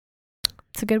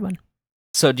 It's a good one.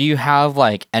 So do you have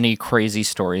like any crazy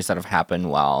stories that have happened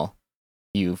while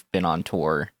you've been on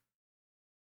tour?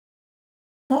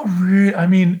 Not really. I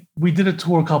mean, we did a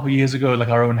tour a couple of years ago, like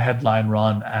our own headline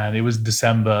run, and it was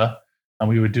December, and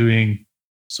we were doing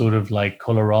sort of like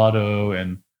Colorado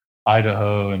and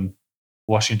Idaho and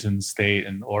Washington State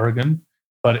and Oregon.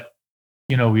 But,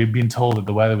 we had been told that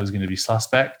the weather was going to be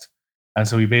suspect. And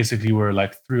so we basically were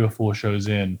like 3 or 4 shows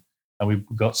in, and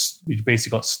we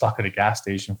basically got stuck at a gas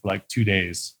station for like 2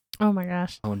 days. Oh my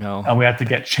gosh. Oh no. And we had to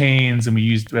get chains, and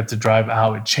we had to drive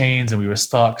out with chains, and we were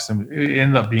stuck. So it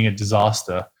ended up being a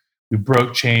disaster. We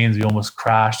broke chains. We almost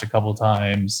crashed a couple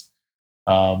times.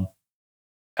 And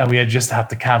we had just had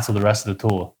to cancel the rest of the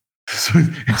tour. So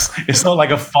it's not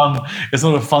like it's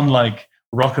not a fun like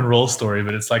rock and roll story,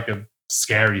 but it's like a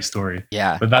scary story.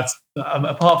 Yeah. But that's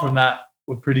apart from that,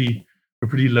 we're pretty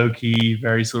low key,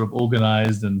 very sort of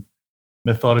organized and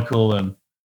methodical, and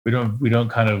we don't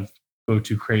kind of go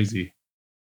too crazy.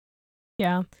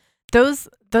 Yeah.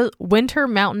 The winter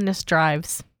mountainous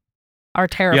drives are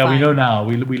terrifying. Yeah, we know now.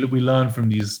 We learn from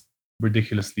these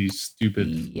ridiculously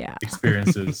stupid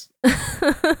experiences.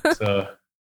 So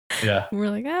yeah, we're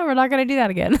like, we're not gonna do that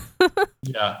again.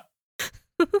 Yeah.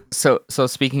 So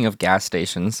speaking of gas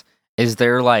stations, is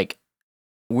there like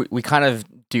we kind of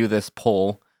do this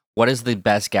poll? What is the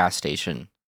best gas station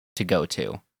to go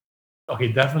to?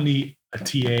 Okay, definitely a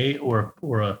TA or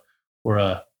a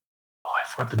I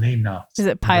forgot the name now. Is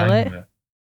it Pilot?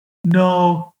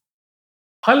 No,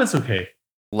 Pilot's okay.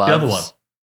 Loves. The other one.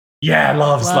 Yeah,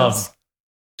 Loves.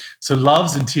 So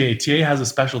Loves and TA. TA has a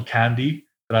special candy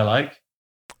that I like.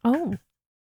 Oh.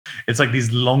 It's like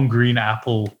these long green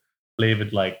apple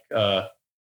flavored, like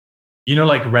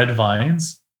like red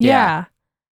vines, Yeah.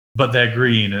 but they're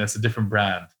green, and it's a different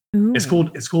brand. Ooh. It's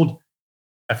called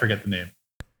I forget the name,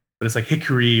 but it's like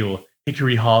Hickory or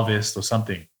Hickory Harvest or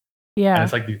something. Yeah. And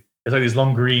it's like these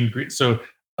long green. So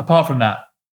apart from that,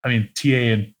 I mean,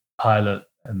 TA and Pilot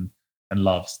and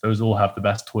Loves, those all have the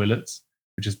best toilets,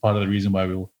 which is part of the reason why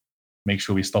we'll make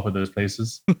sure we stop at those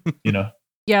places.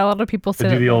 Yeah, a lot of people say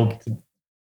to do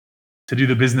to do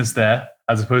the business there,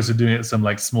 as opposed to doing it at some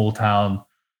like small town,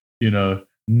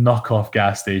 knockoff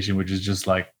gas station, which is just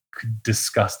like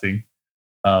disgusting.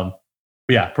 But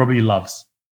yeah, probably Loves.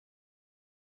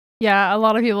 Yeah, a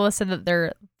lot of people have said that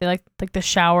they like the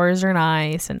showers are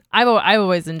nice, and I've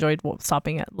always enjoyed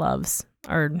stopping at Loves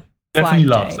or Definitely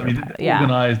Flag Loves. Day I mean, or- they're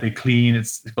organized, they clean.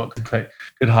 It's got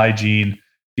good hygiene,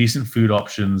 decent food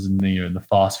options, in the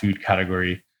fast food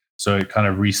category. So it kind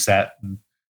of reset and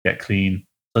get clean.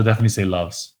 So definitely say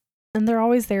Loves. And they're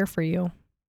always there for you.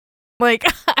 Like,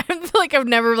 I feel like I've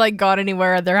never like gone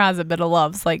anywhere and there hasn't been a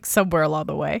Loves like somewhere along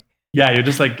the way. Yeah, you're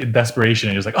just like in desperation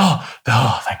and you're just like,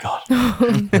 oh, thank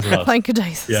God. There's Loves. Thank you,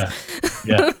 Jesus. Yeah.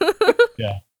 Yeah.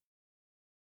 Yeah.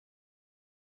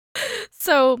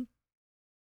 So,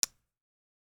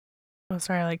 oh,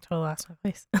 sorry, I like totally lost my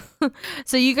place.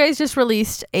 So you guys just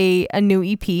released a new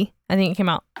EP. I think it came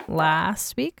out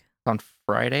last week. On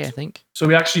Friday, I think. So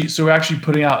we're actually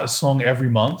putting out a song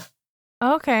every month.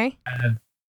 Okay. And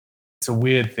it's a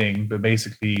weird thing, but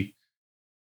basically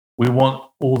we want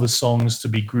all the songs to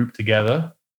be grouped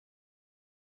together.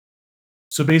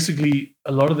 So basically,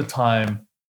 a lot of the time,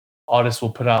 artists will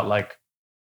put out like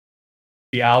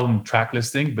the album track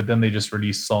listing, but then they just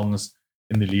release songs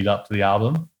in the lead up to the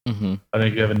album. Mm-hmm. I don't know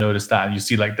if you ever noticed that. And you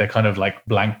see like they're kind of like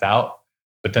blanked out,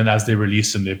 but then as they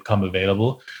release them, they become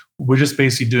available. We're just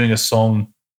basically doing a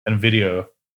song and video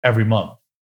every month,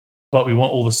 but we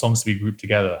want all the songs to be grouped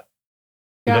together.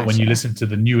 So that when you listen to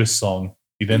the newest song,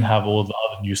 you then have all the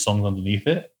other new songs underneath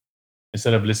it.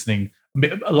 Instead of listening,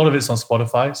 a lot of it's on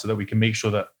Spotify so that we can make sure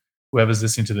that whoever's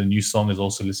listening to the new song is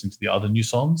also listening to the other new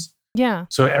songs. Yeah.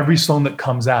 So every song that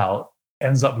comes out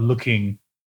ends up looking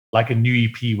like a new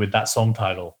EP with that song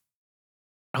title.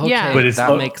 Okay, Yeah. But it's that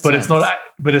not, makes but sense.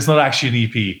 it's not actually an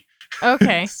EP.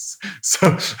 Okay.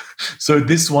 So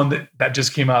this one that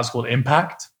just came out is called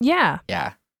Impact. Yeah.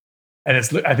 Yeah. And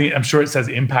I'm sure it says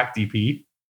Impact EP,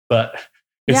 but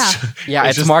Yeah,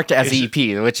 it's just marked as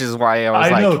EP, which is why I was I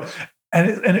like, know.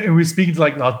 And we're speaking to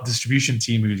like our distribution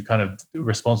team who's kind of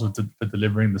responsible for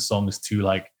delivering the songs to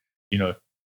like, you know,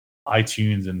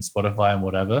 iTunes and Spotify and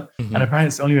whatever. Mhm. And apparently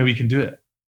it's the only way we can do it.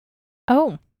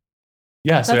 Oh.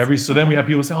 Yeah. So then we have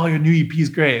people say, "Oh, your new EP is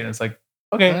great," and it's like,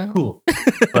 okay, Yeah. cool.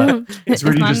 But it's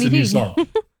really not just an a new EP. song.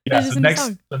 Yeah. It's just So a new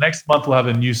song. the next month we'll have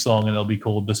a new song and it'll be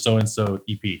called the So and So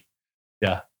EP.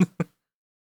 Yeah. well,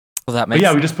 that But makes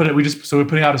yeah, so we're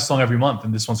putting out a song every month,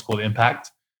 and this one's called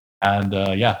Impact. And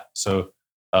so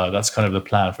that's kind of the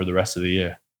plan for the rest of the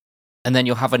year. and then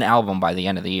you'll have an album by the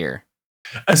end of the year.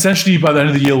 Essentially, by the end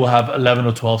of the year, we'll have 11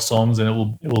 or 12 songs, and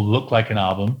it will look like an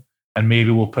album. And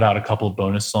maybe we'll put out a couple of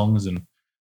bonus songs. And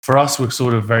for us, we're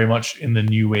sort of very much in the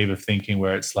new wave of thinking,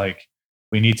 where it's like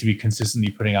we need to be consistently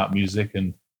putting out music.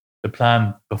 And the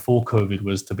plan before COVID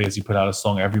was to basically put out a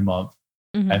song every month,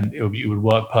 Mhm. and it would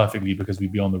work perfectly because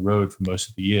we'd be on the road for most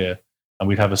of the year, and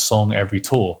we'd have a song every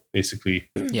tour, basically,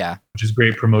 Yeah. which is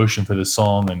great promotion for the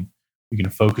song, and we can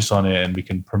focus on it and we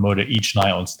can promote it each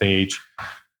night on stage.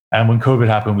 And when COVID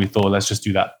happened, we thought, let's just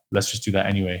do that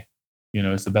anyway. You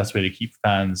know, it's the best way to keep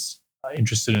fans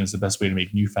interested, and it's the best way to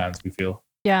make new fans, we feel.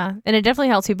 Yeah. And it definitely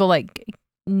helps people like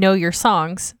know your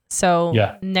songs. So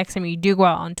Yeah. next time you do go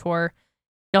out on tour,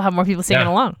 you'll have more people singing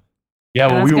Yeah. along. Yeah,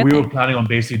 well, That's a we good were thing. planning on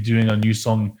basically doing a new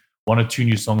song, 1 or 2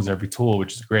 new songs every tour,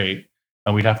 which is great.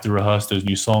 And we'd have to rehearse those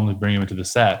new songs, bring them into the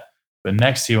set. But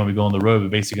next year, when we go on the road, we're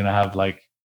basically going to have like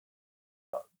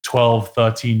 12,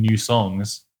 13 new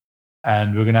songs.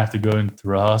 And we're going to have to go into the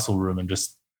rehearsal room and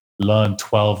just learn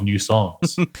 12 new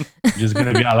songs. Which is going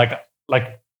to be on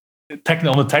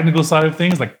the technical side of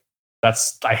things, like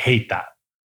I hate that.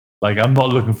 Like, I'm not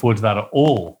looking forward to that at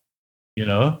all, you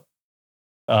know?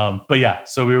 But yeah,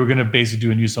 so we were going to basically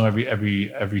do a new song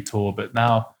every tour. But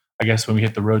now, I guess when we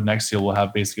hit the road next year, we'll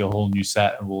have basically a whole new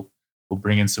set, and we'll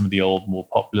bring in some of the old, more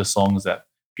popular songs that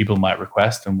people might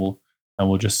request, and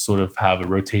we'll just sort of have a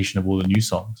rotation of all the new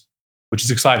songs, which is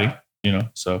exciting, you know.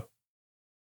 So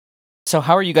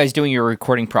how are you guys doing your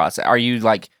recording process? Are you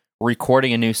like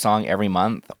recording a new song every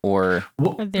month, or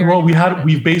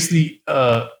we've basically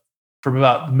from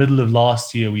about the middle of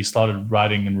last year, we started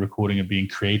writing and recording and being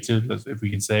creative, if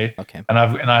we can say. okay? And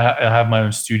I have my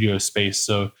own studio space,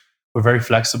 so we're very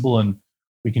flexible, and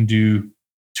we can do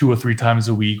 2 or 3 times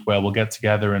a week where we'll get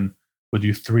together and we'll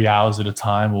do 3 hours at a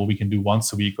time, or we can do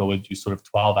once a week where we'll do sort of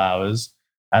 12 hours.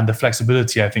 And the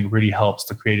flexibility, I think, really helps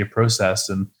the creative process.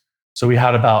 And so we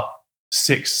had about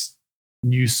 6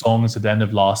 new songs at the end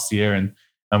of last year, and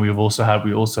we also have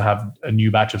a new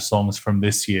batch of songs from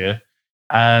this year.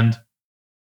 And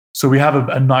so we have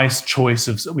a nice choice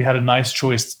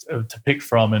to pick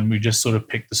from, and we just sort of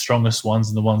picked the strongest ones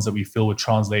and the ones that we feel would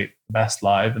translate best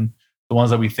live, and the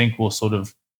ones that we think will sort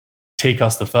of take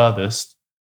us the furthest.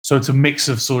 So it's a mix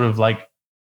of sort of like,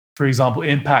 for example,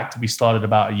 Impact, we started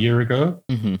about a year ago,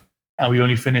 Mm-hmm. and we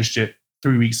only finished it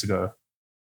 3 weeks ago.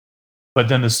 But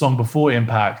then the song before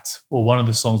Impact, or one of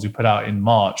the songs we put out in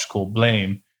March called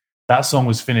Blame, that song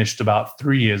was finished about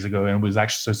 3 years ago and was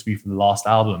actually supposed to be for the last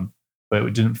album, but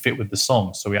it didn't fit with the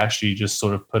song. So we actually just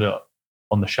sort of put it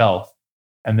on the shelf.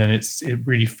 and then it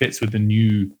really fits with the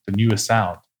newer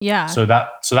sound. Yeah. So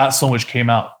that song which came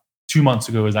out 2 months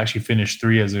ago was actually finished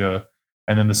 3 years ago,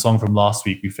 and then the song from last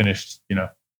week we finished,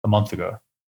 a month ago.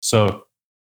 So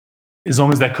as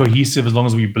long as they're cohesive, as long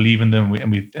as we believe in them,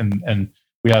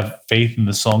 we have faith in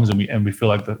the songs, and we feel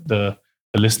like the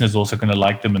listeners also going to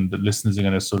like them, and the listeners are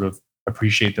going to sort of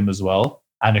appreciate them as well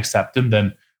and accept them,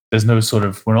 then there's no sort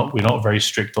of we're not very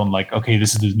strict on like, okay,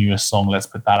 this is the newest song, let's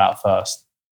put that out first.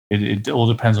 It all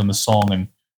depends on the song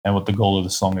and what the goal of the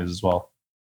song is as well.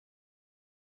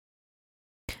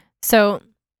 So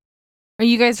are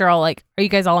you guys all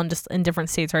in different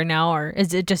states right now, or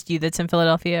is it just you that's in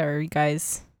Philadelphia, or are you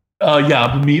guys?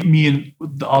 Yeah, me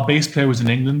and our bass player was in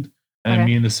England, and Okay.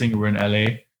 me and the singer were in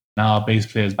LA. Now our bass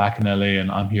player is back in LA,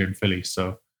 and I'm here in Philly.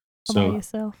 So, All by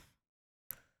yourself.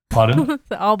 pardon?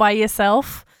 All by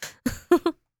yourself.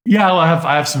 Yeah, well,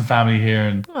 I have some family here,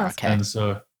 and Oh, that's Okay. and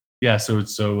so yeah,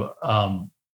 so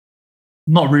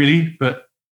not really, but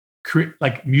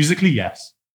like musically,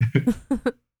 yes.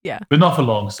 Yeah. But not for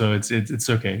long, so it's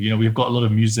okay. We've got a lot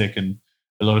of music and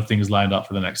a lot of things lined up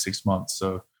for the next 6 months,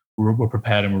 so we're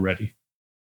prepared and we're ready.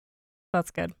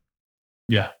 That's good.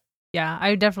 Yeah. Yeah,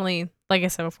 I definitely, like I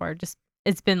said before, just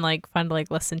it's been like fun to like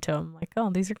listen to them. Like,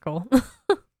 oh, these are cool. It's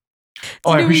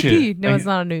Oh, a I new appreciate EP. it. No, Thank it's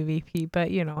you. not a new EP,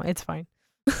 but it's fine.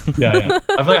 Yeah.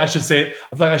 I feel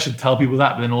like I should tell people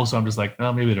that, but then also I'm just like,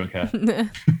 no, maybe they don't care.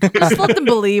 Just let them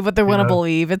believe what they want to Yeah.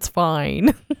 believe. It's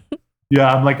fine.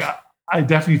 Yeah, I'm like, I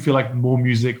definitely feel like more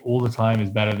music all the time is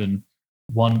better than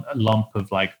one lump of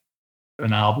like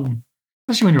an album,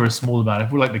 especially when you're a smaller band.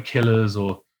 If we're like the Killers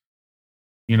or,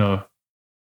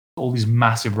 all these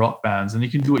massive rock bands, and you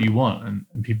can do what you want,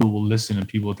 and people will listen and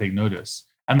people will take notice.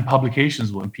 And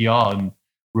publications will, and PR and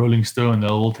Rolling Stone,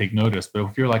 they'll all take notice. But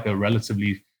if you're like a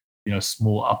relatively,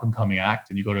 small up and coming act,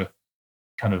 and you got to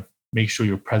kind of make sure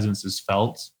your presence is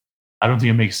felt, I don't think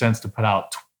it makes sense to put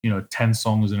out, 10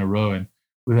 songs in a row, and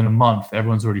within a month,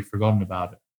 everyone's already forgotten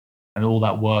about it. And all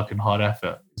that work and hard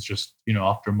effort is just,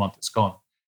 after a month, it's gone.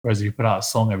 Whereas if you put out a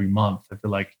song every month, I feel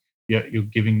like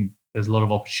there's a lot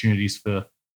of opportunities for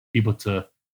people to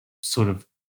sort of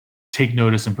take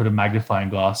notice and put a magnifying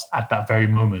glass at that very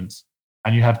moment.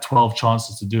 And you have 12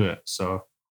 chances to do it. So,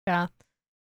 And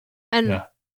Yeah.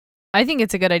 I think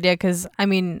it's a good idea because, I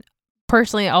mean,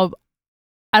 personally, I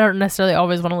don't necessarily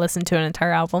always want to listen to an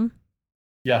entire album.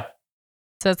 yeah.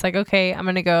 So it's like, okay, I'm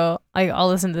going to go, I'll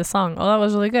listen to this song. Oh, that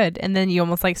was really good. And then you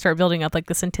almost like start building up like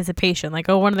this anticipation, like,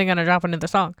 oh, when are they going to drop another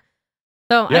song?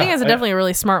 So I Yeah, think it's definitely a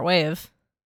really smart way of.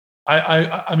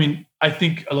 I mean, I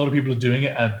think a lot of people are doing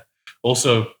it. And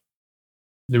also,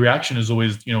 the reaction is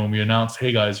always, when we announce,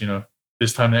 hey guys,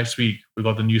 this time next week, we've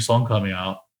got the new song coming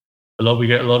out. We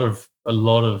get a lot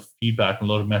of feedback and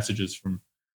a lot of messages from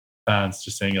fans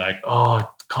just saying like, oh,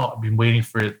 I've been waiting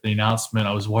for it, the announcement.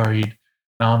 I was worried.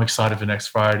 Now I'm excited for next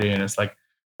Friday. And it's like,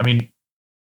 I mean,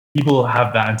 people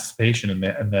have that anticipation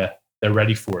and they're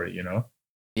ready for it,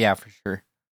 Yeah, for sure.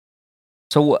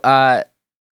 So,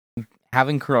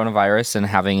 having coronavirus and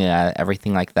having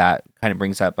everything like that kind of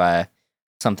brings up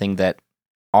something that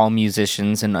all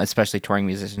musicians and especially touring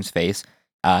musicians face.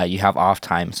 You have off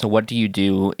time. So, what do you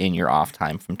do in your off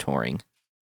time from touring?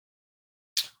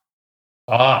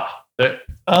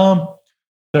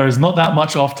 There is not that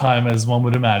much off time as one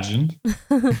would imagine.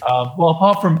 Well,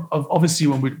 apart from obviously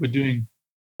when we're doing,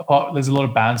 there's a lot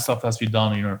of band stuff that's been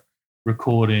done,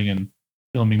 recording and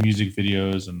filming music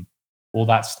videos and all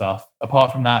that stuff.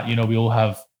 Apart from that, we all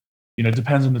have, it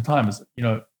depends on the time.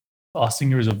 Our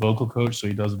singer is a vocal coach, so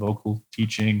he does vocal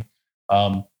teaching.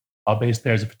 Our bass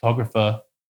player is a photographer,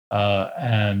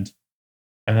 and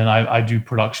then I do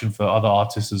production for other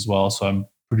artists as well. So I'm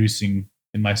producing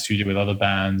in my studio with other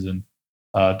bands and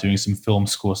doing some film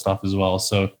score stuff as well.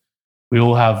 So we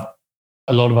all have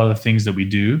a lot of other things that we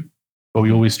do, but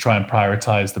we always try and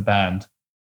prioritize the band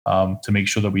to make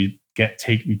sure that we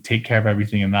take care of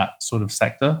everything in that sort of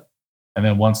sector. And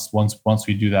then once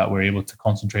we do that, we're able to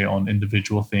concentrate on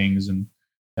individual things, and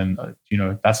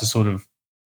that's a sort of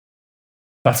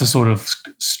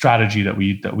strategy that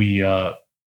we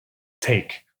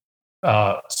take.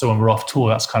 So when we're off tour,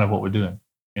 that's kind of what we're doing.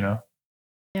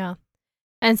 Yeah.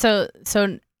 And so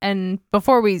and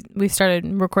before we started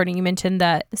recording, you mentioned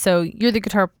that so you're the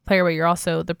guitar player, but you're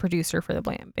also the producer for the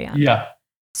band. Yeah.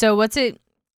 So what's it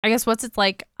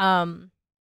like?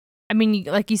 I mean,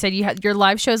 like you said, your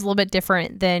live show is a little bit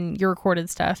different than your recorded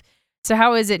stuff. So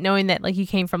how is it knowing that like you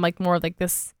came from like more like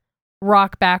this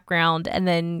rock background and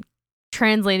then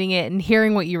translating it and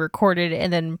hearing what you recorded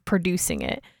and then producing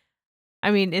it?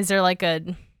 I mean, is there like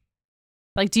do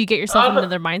you get yourself into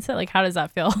their mindset? Like, how does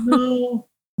that feel?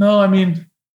 No, I mean,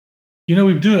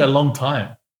 we've been doing it a long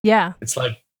time. Yeah. It's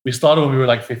like we started when we were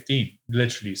like 15,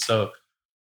 literally. So,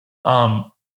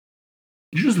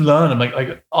 you just learn. And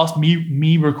like ask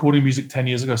me recording music 10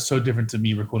 years ago is so different to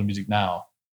me recording music now.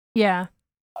 Yeah.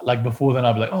 Like before then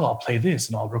I'd be like, oh, I'll play this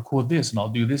and I'll record this and I'll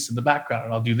do this in the background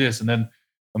and I'll do this. And then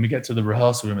when we get to the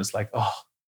rehearsal room, it's like, oh,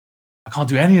 I can't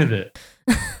do any of it.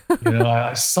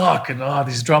 I suck. And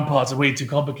these drum parts are way too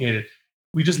complicated.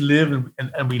 We just live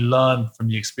and we learn from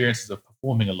the experiences of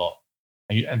performing a lot.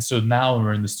 And so now when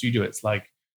we're in the studio, it's like,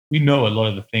 we know a lot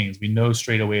of the things. We know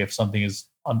straight away if something is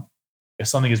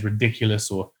ridiculous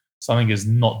or something is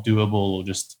not doable or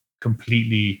just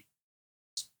completely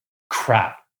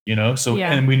crap, So,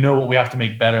 and we know what we have to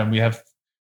make better, and we have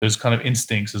those kind of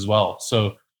instincts as well.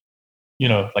 So,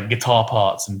 like guitar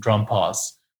parts and drum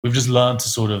parts, we've just learned to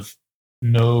sort of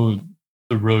know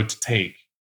the road to take.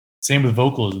 Same with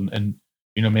vocals, and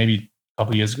maybe a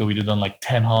couple of years ago we did on like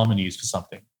 10 harmonies for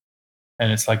something,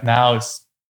 and it's like now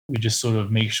we just sort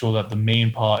of make sure that the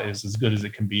main part is as good as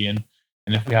it can be, and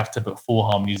if we have to put 4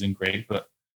 harmonies in, great. But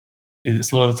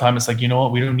it's a lot of the time it's like, you know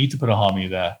what, we don't need to put a harmony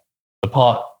there. The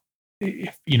part,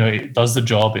 it does the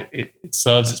job. It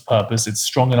serves its purpose. It's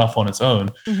strong enough on its own.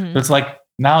 Mm-hmm. But it's like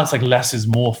now it's like less is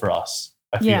more for us.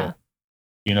 I feel.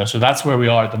 Yeah. So that's where we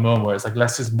are at the moment, where it's like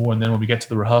less is more. And then when we get to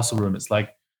the rehearsal room, it's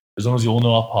like as long as you all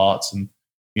know our parts, and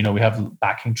we have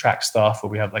backing track stuff, where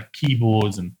we have like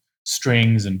keyboards and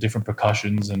strings and different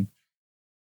percussions, and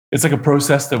it's like a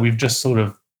process that we've just sort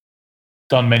of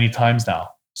done many times now.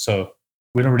 So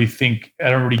I don't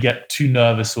really get too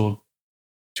nervous or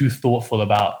too thoughtful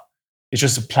about. It's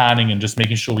just planning and just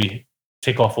making sure we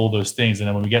tick off all those things. And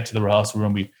then when we get to the rehearsal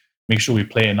room, we make sure we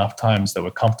play enough times that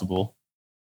we're comfortable.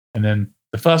 And then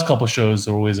the first couple shows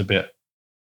are always a bit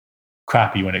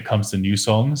crappy when it comes to new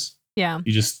songs. Yeah.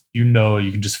 You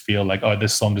can just feel like, oh,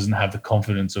 this song doesn't have the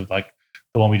confidence of like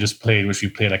the one we just played, which we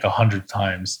played like 100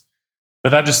 times.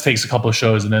 But that just takes a couple of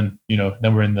shows, and then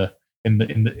then we're in the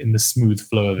smooth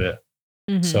flow of it.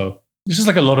 Mm-hmm. So it's just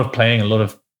like a lot of playing, a lot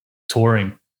of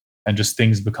touring, and just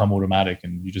things become automatic,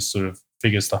 and you just sort of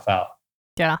figure stuff out.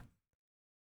 Yeah,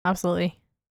 absolutely.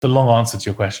 The long answer to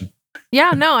your question.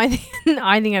 Yeah, no, I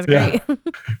think that's great.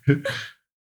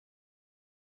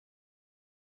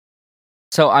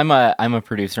 So I'm a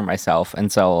producer myself,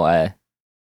 and so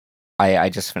I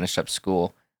just finished up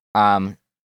school, and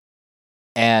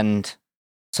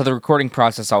so the recording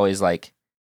process always like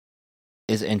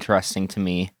is interesting to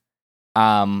me.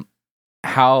 So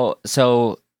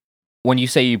when you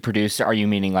say you produce, are you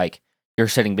meaning like you're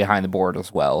sitting behind the board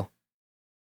as well?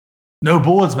 No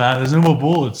boards, man. There's no more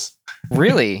boards.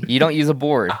 Really? You don't use a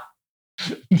board?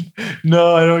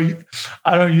 No, I don't.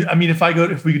 I mean,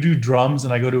 if we do drums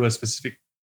and I go to a specific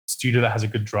studio that has a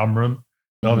good drum room,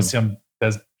 and obviously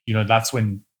that's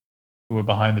when we're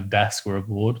behind the desk or a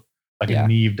board, like a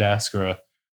Neve desk or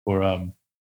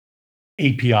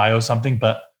API or something.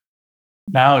 But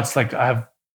now it's like I have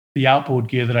the outboard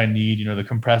gear that I need, the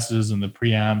compressors and the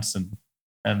preamps and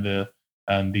the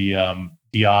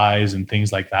DIs and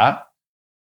things like that,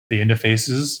 the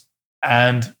interfaces.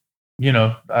 And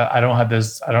I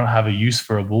don't have a use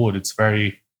for a board. It's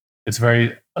very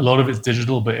a lot of it's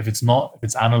digital, but if it's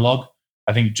analog,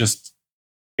 I think just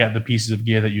get the pieces of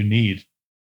gear that you need,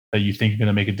 that you think are going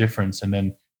to make a difference, and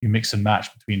then you mix and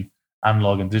match between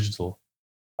analog and digital.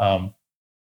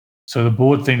 So the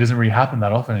board thing doesn't really happen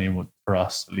that often anymore for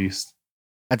us, at least.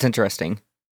 That's interesting.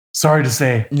 Sorry to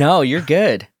say. No, you're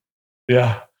good.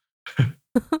 Yeah.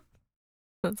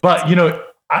 But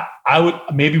I would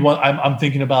maybe I'm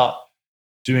thinking about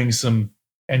doing some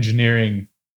engineering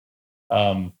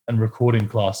and recording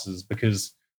classes,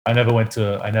 because I never went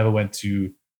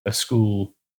to a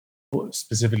school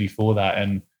specifically for that,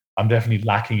 and I'm definitely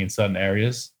lacking in certain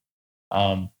areas.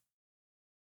 And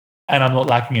I'm not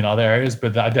lacking in other areas,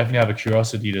 but I definitely have a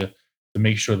curiosity to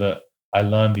make sure that I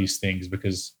learn these things,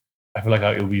 because I feel like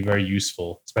it will be very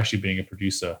useful, especially being a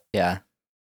producer. Yeah.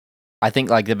 I think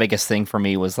like the biggest thing for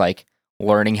me was like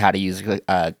learning how to use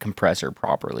a compressor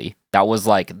properly. That was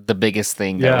like the biggest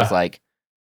thing. That was like,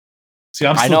 see,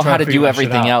 I know how to do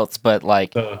everything else, but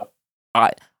like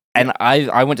I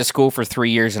went to school for 3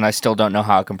 years and I still don't know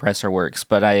how a compressor works.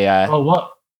 But maybe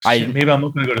I'm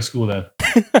not going to go to school then.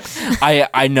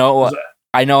 I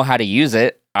know how to use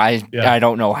it. I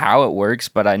don't know how it works,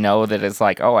 but I know that it's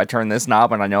like, oh, I turn this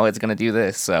knob and I know it's going to do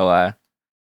this. So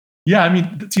yeah, I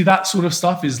mean, see, that sort of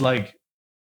stuff is like,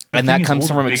 and that comes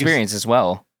from experience as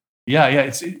well. Yeah,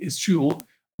 it's true. All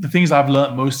the things I've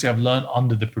learned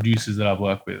under the producers that I've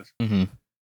worked with. Mm-hmm.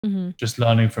 Mm-hmm. Just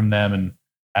learning from them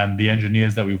and the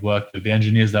engineers that we've worked with. The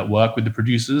engineers that work with the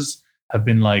producers have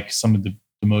been like some of the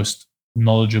most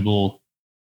knowledgeable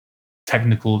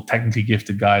technically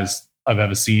gifted guys I've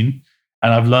ever seen,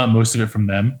 and I've learned most of it from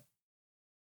them.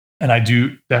 And I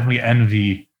do definitely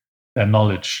envy their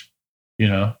knowledge, you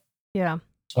know. Yeah.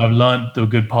 So I've learned the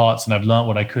good parts, and I've learned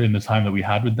what I could in the time that we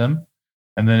had with them.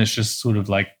 And then it's just sort of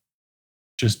like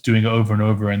just doing it over and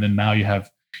over. And then now you have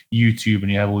YouTube,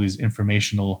 and you have all these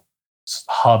informational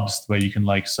hubs where you can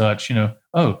like search, you know,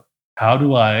 oh, how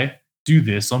do I do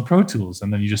this on Pro Tools?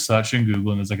 And then you just search in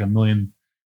Google, and there's like a million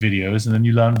videos, and then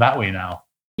you learn that way now.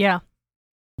 Yeah.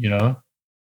 You know?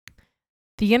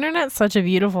 The internet's such a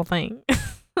beautiful thing.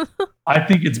 I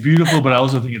think it's beautiful, but I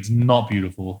also think it's not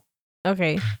beautiful.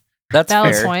 Okay. That's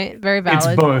Valid fair. point. Very valid.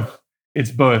 It's both.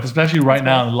 It's both. Especially right It's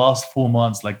now both. in the last 4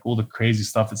 months, like all the crazy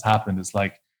stuff that's happened. It's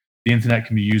like the internet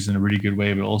can be used in a really good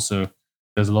way, but also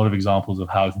there's a lot of examples of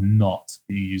how it's not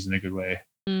being used in a good way.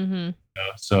 Mm-hmm. You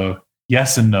know? So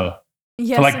yes and no.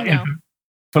 Yes for like and no.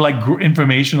 for like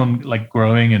information on like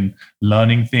growing and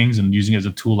learning things and using it as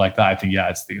a tool like that, I think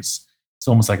it's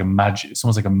almost like a magic. It's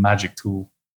almost like a magic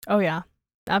tool. Oh yeah.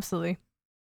 Absolutely.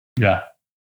 Yeah.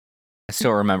 I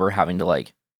still remember having to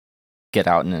like get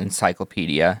out an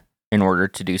encyclopedia in order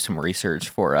to do some research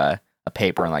for a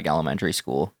paper in like elementary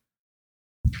school.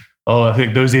 Oh, I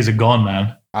think those days are gone,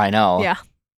 man. I know. Yeah.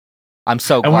 I'm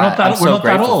so And we're glad. not that- I'm we're so not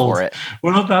that grateful old. for it.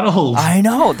 We're not that old. I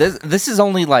know. This is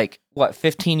only like what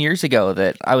 15 years ago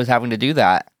that I was having to do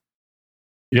that.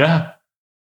 Yeah.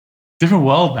 Different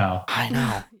world now. I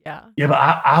know. Yeah. Yeah, but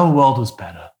our world was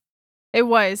better. It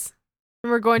was. And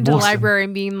we're going to the More sim- library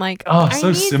and being like, Oh, I so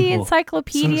need the simple.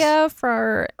 encyclopedia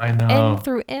for I know. N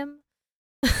through M.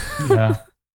 Yeah.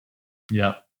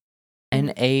 Yeah.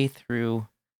 NA through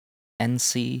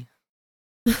NC.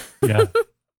 Yeah.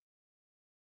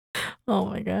 Oh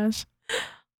my gosh.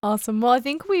 Awesome. Well, I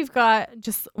think we've got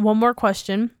just one more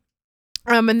question.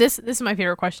 And this is my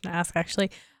favorite question to ask actually.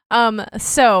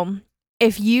 So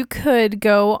if you could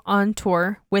go on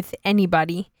tour with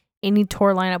anybody, any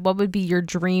tour lineup, what would be your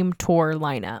dream tour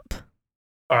lineup?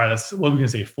 All right. What are we going to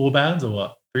say? 4 bands or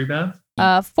what? 3 bands?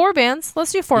 4 bands.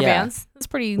 Let's do 4 Yeah. bands. That's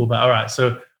pretty. 4 bands. All right.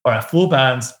 So, all right. 4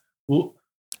 bands.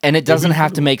 And it doesn't be-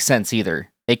 have to make sense either.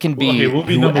 It can be Okay. We'll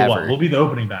be whoever. number 1. We'll be the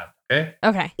opening band. Okay.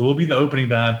 Okay. So we'll be the opening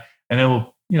band. And then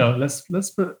we'll, you know, let's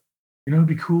put, you know, it'd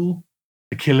be cool.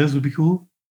 The Killers would be cool.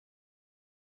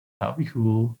 That would be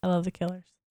cool. I love the Killers.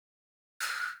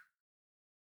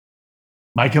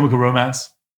 My Chemical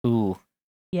Romance. Ooh.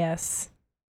 Yes.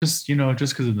 Just, you know,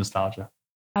 just because of nostalgia.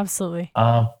 Absolutely.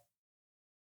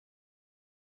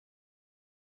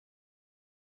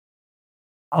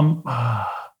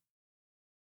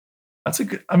 That's a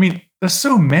good. I mean, there's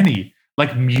so many.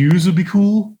 Like Muse would be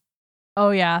cool.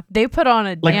 Oh yeah. They put on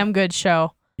a Like- damn good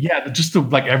show. Yeah, just to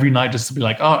like every night, just to be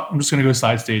like, oh, I'm just gonna go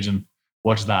side stage and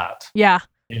watch that. Yeah.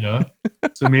 You know.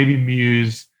 So maybe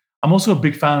Muse. I'm also a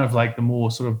big fan of like the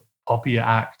more sort of poppier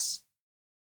acts.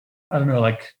 I don't know.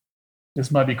 Like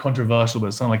this might be controversial, but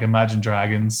it sounds like Imagine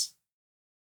Dragons.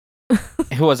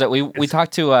 Who was it? We It's-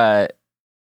 talked to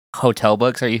Hotel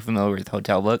Books. Are you familiar with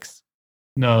Hotel Books?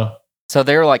 No. So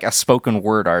they're like a spoken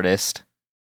word artist.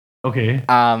 Okay.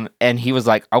 And he was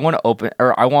like, I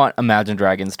want Imagine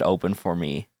Dragons to open for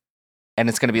me. And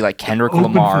it's gonna be like Kendrick Open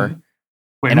Lamar for-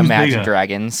 Wait, and who's Imagine bigger?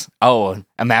 Dragons. Oh,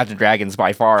 Imagine Dragons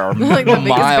by far are Like the biggest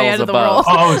miles band in the above.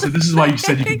 world. Oh, so this is why you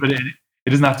said you can put it in. It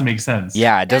doesn't have to make sense.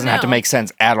 Yeah, it doesn't have to know. make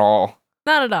sense at all.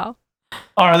 Not at all.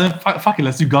 All right, then fuck it.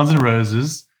 Let's do Guns N'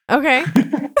 Roses. Okay.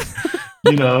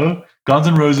 You know, Guns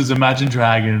N' Roses, Imagine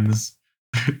Dragons,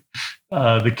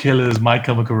 The Killers, My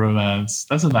Chemical Romance.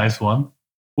 That's a nice one.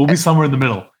 We'll be somewhere in the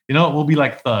middle. You know what? We'll be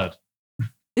like third.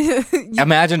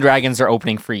 Imagine Dragons are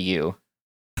opening for you.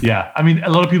 Yeah. I mean, a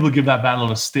lot of people give that band a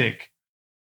lot of stick.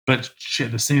 But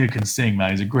shit, the singer can sing,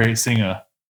 man. He's a great singer.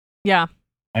 Yeah.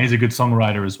 And he's a good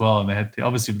songwriter as well. And they had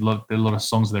obviously there are a lot of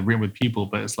songs that they've written with people,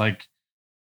 but it's like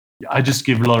I just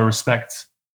give a lot of respect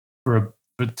for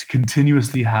to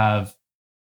continuously have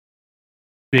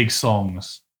big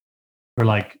songs for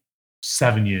like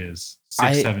 7 years,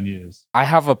 7 years. I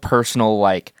have a personal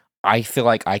like I feel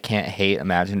like I can't hate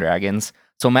Imagine Dragons.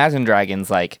 So Imagine Dragons,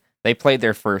 like, they played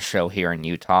their first show here in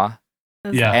Utah.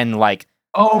 Yeah. And like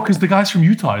Oh, because the guy's from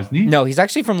Utah, isn't he? no, he's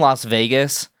actually from Las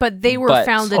Vegas. But they were But-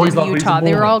 founded Oh, he's in not- he's a Utah.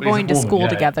 They were Mormon, all but he's a going to Mormon, school yeah, yeah.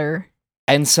 together.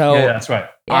 And so Yeah, that's right.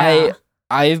 Yeah.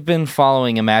 I've been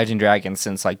following Imagine Dragons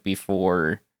since like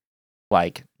before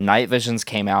like Night Visions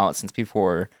came out, since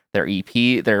before their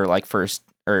EP, their like first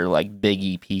or like big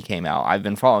EP came out. I've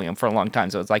been following them for a long time,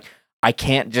 so it's like I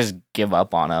can't just give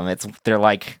up on them. They're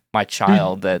like my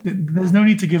child that There's no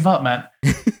need to give up, man.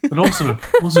 But also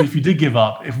if you did give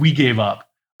up, if we gave up,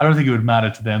 I don't think it would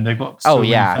matter to them. They've got so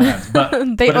many fans, but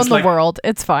they but own it's the like, world.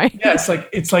 It's fine. yeah,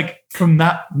 it's like from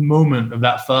that moment of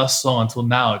that first song until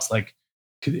now, it's like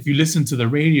if you listen to the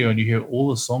radio and you hear all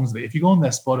the songs, if you go on their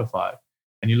Spotify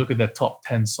and you look at their top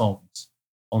 10 songs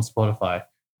on Spotify,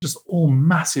 just all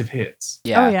massive hits.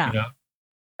 Yeah. Oh yeah. You know?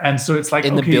 And so it's like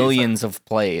In the okay, billions of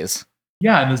plays.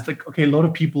 yeah, and it's like okay, a lot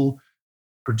of people,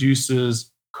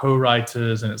 producers,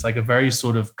 co-writers, and it's like a very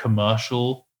sort of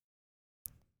commercial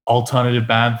alternative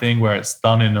band thing where it's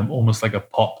done in almost like a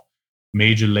pop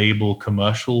major label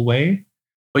commercial way,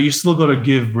 but you still got to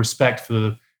give respect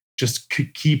for just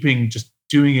keeping just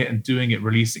doing it,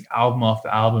 releasing album after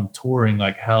album, touring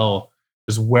like hell,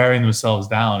 just wearing themselves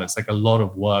down. It's like a lot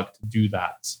of work to do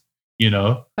that, you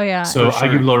know. Oh yeah. So For sure.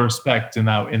 I give a lot of respect in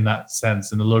that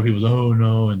sense, and a lot of people oh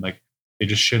no, and like they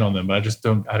just shit on them, but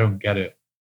I don't get it,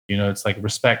 you know. It's like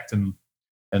respect and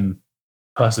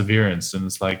perseverance, and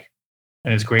it's like,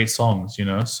 and it's great songs, you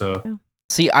know. So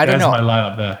See, I don't that's know. my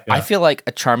lineup there. Yeah. I feel like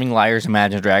a Charming Liars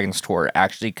Imagine Dragons tour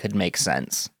actually could make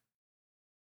sense.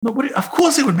 No, of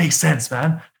course it would make sense,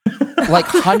 man. Like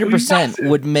It would be 100% massive.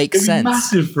 would make It'd be sense.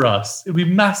 massive for us. It'd be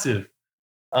massive.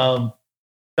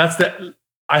 That's the.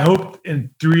 I hope in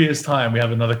 3 years' time we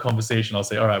have another conversation. I'll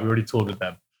say, all right, we already toured with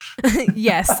them.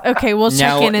 Yes. Okay. We'll check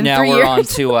Now, in 3 we're years. on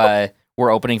to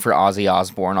we're opening for Ozzy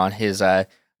Osbourne on his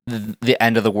the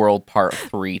End of the World Part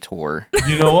 3 tour.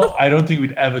 You know what? I don't think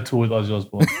we'd ever tour with Ozzy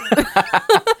Osbourne.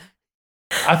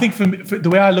 I think for the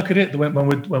way I look at it, when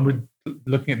we're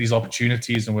looking at these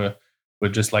opportunities and we're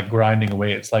just like grinding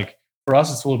away, it's like for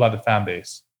us, it's all about the fan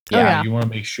base. Oh, yeah. You want to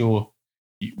make sure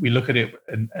we look at it,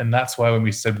 and that's why when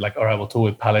we said like, all right, we'll tour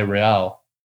with Palais Royal,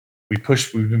 we've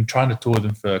been trying to tour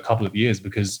them for a couple of years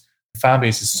because the fan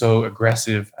base is so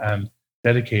aggressive and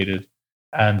dedicated,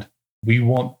 and we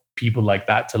want people like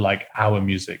that to like our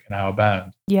music and our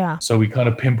band. Yeah. So we kind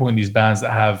of pinpoint these bands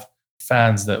that have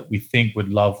fans that we think would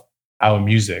love our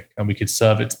music, and we could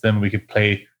serve it to them. We could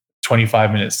play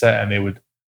 25-minute set and they would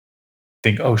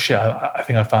think, oh shit, I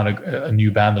think I found a new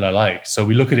band that I like. So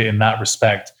we look at it in that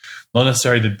respect, not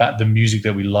necessarily the music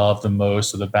that we love the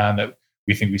most or the band that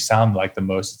we think we sound like the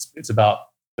most. It's about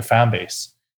the fan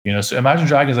base, you know. So Imagine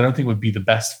Dragons, I don't think would be the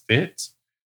best fit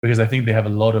because I think they have a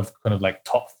lot of kind of like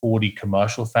top 40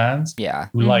 commercial fans Yeah.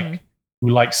 who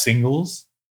like singles.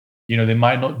 You know, they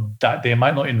might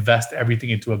not invest everything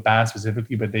into a band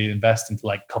specifically, but they invest into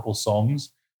like a couple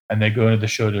songs, and they go into the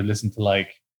show to listen to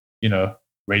like, you know,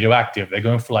 Radioactive. They're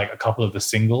going for like a couple of the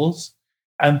singles,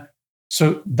 and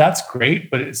so that's great.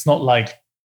 But it's not like,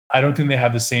 I don't think they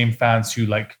have the same fans who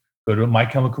like go to a My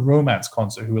Chemical Romance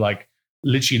concert who like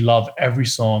literally love every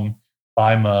song,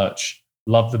 buy merch,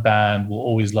 love the band, will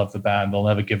always love the band. They'll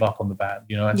never give up on the band,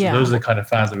 you know. And Yeah. so those are the kind of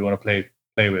fans that we want to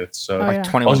play with. So Oh, Like yeah.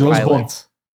 21 Ozzy Osbourne. Pilots.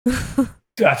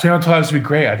 I think on Times would be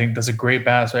great. I think that's a great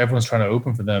band. So everyone's trying to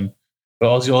open for them. But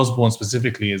Ozzy Osbourne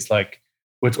specifically is like,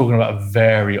 we're talking about a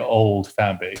very old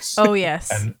fan base. Oh yes.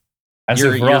 And Your,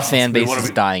 so for your us, fan we base wanna is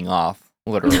be- dying off,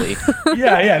 literally.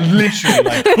 Yeah, literally.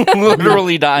 Like,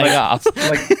 Literally dying like- off.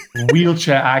 like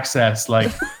wheelchair access.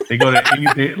 Like they go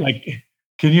to like.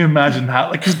 Can you imagine how?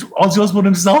 Like, because Ozzy Osbourne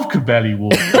himself could barely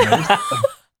walk. You know?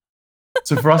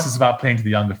 So for us, it's about playing to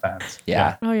the younger fans.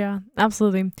 Yeah. Oh yeah,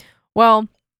 absolutely. Well,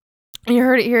 you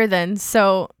heard it here then.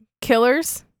 So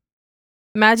Killers,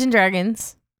 Imagine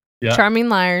Dragons, Yeah. Charming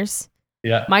Liars,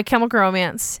 Yeah. My Chemical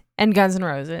Romance, and Guns N'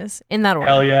 Roses in that order.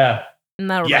 Hell yeah. In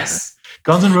that order. Yes.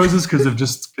 Guns N' Roses because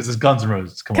it's Guns N'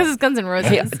 Roses. Come Because on. it's Guns N' Roses.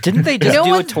 Hey, didn't they just No do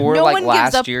a one- tour no like one gives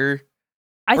last up- year?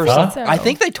 I Huh? think so. I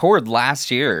think they toured last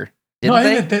year. Didn't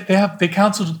No, they? they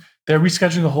canceled. They're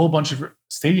rescheduling a whole bunch of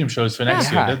stadium shows for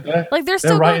next Yeah. year. They're like they're they're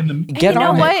still right going. in the. And Get you know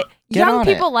on it. what? Get Young on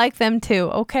people it. like them too.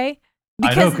 Okay. I know,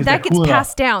 Because 'cause that they're gets cool enough.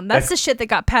 passed down. That's They're- the shit that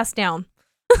got passed down.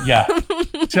 Yeah.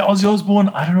 To Ozzy Osbourne,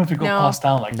 I don't know if it got No. passed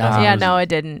down like No. Guns N' Yeah, Roses. no, it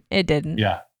didn't. It didn't.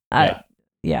 Yeah. Yeah.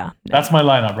 No. That's my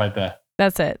lineup right there.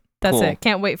 That's it. That's Cool. it.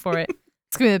 Can't wait for it.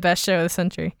 It's gonna be the best show of the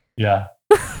century. Yeah.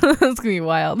 It's gonna be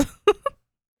wild.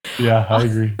 Yeah, I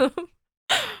agree.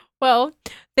 Well,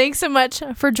 thanks so much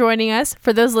for joining us.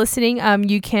 For those listening,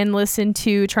 you can listen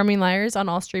to Charming Liars on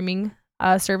all streaming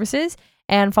services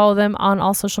and follow them on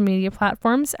all social media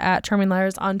platforms at Charming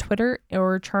Liars on Twitter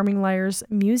or Charming Liars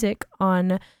Music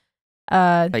on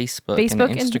Facebook, Facebook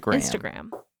and and Instagram. Instagram.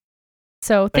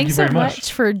 So Thank thanks you so very much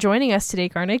much. for joining us today,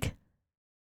 Karnik.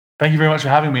 Thank you very much for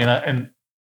having me, and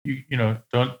you know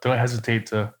don't hesitate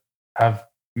to have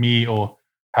me or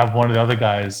have one of the other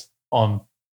guys on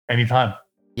anytime.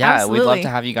 Yeah, we'd love Absolutely. to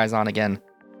have you guys on again.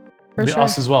 For sure.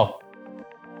 Us as well.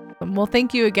 Well,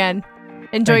 thank you again.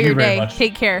 Enjoy Thank you your very day. much.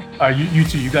 Take care. All right, you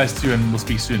too, you guys too, and we'll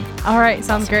speak soon. All right.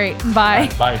 Sounds great. Bye.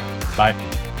 All right, bye.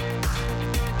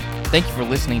 Bye. Thank you for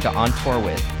listening to On Tour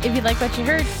With. If you like what you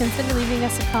heard, consider leaving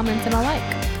us a comment and a like.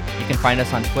 You can find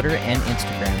us on Twitter and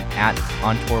Instagram at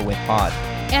On Tour With Pod.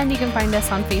 And you can find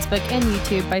us on Facebook and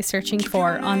YouTube by searching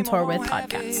for On Tour With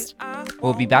Podcast.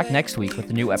 We'll be back next week with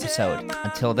a new episode.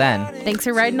 Until then, Thanks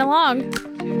for riding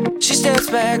along. She steps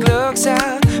back, looks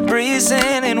out, breathes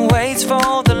in and waits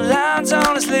for the lines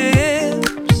on his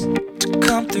lips to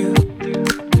come through.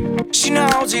 She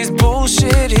knows he's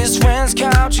bullshit, his friend's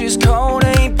couch is cold,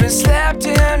 ain't been slept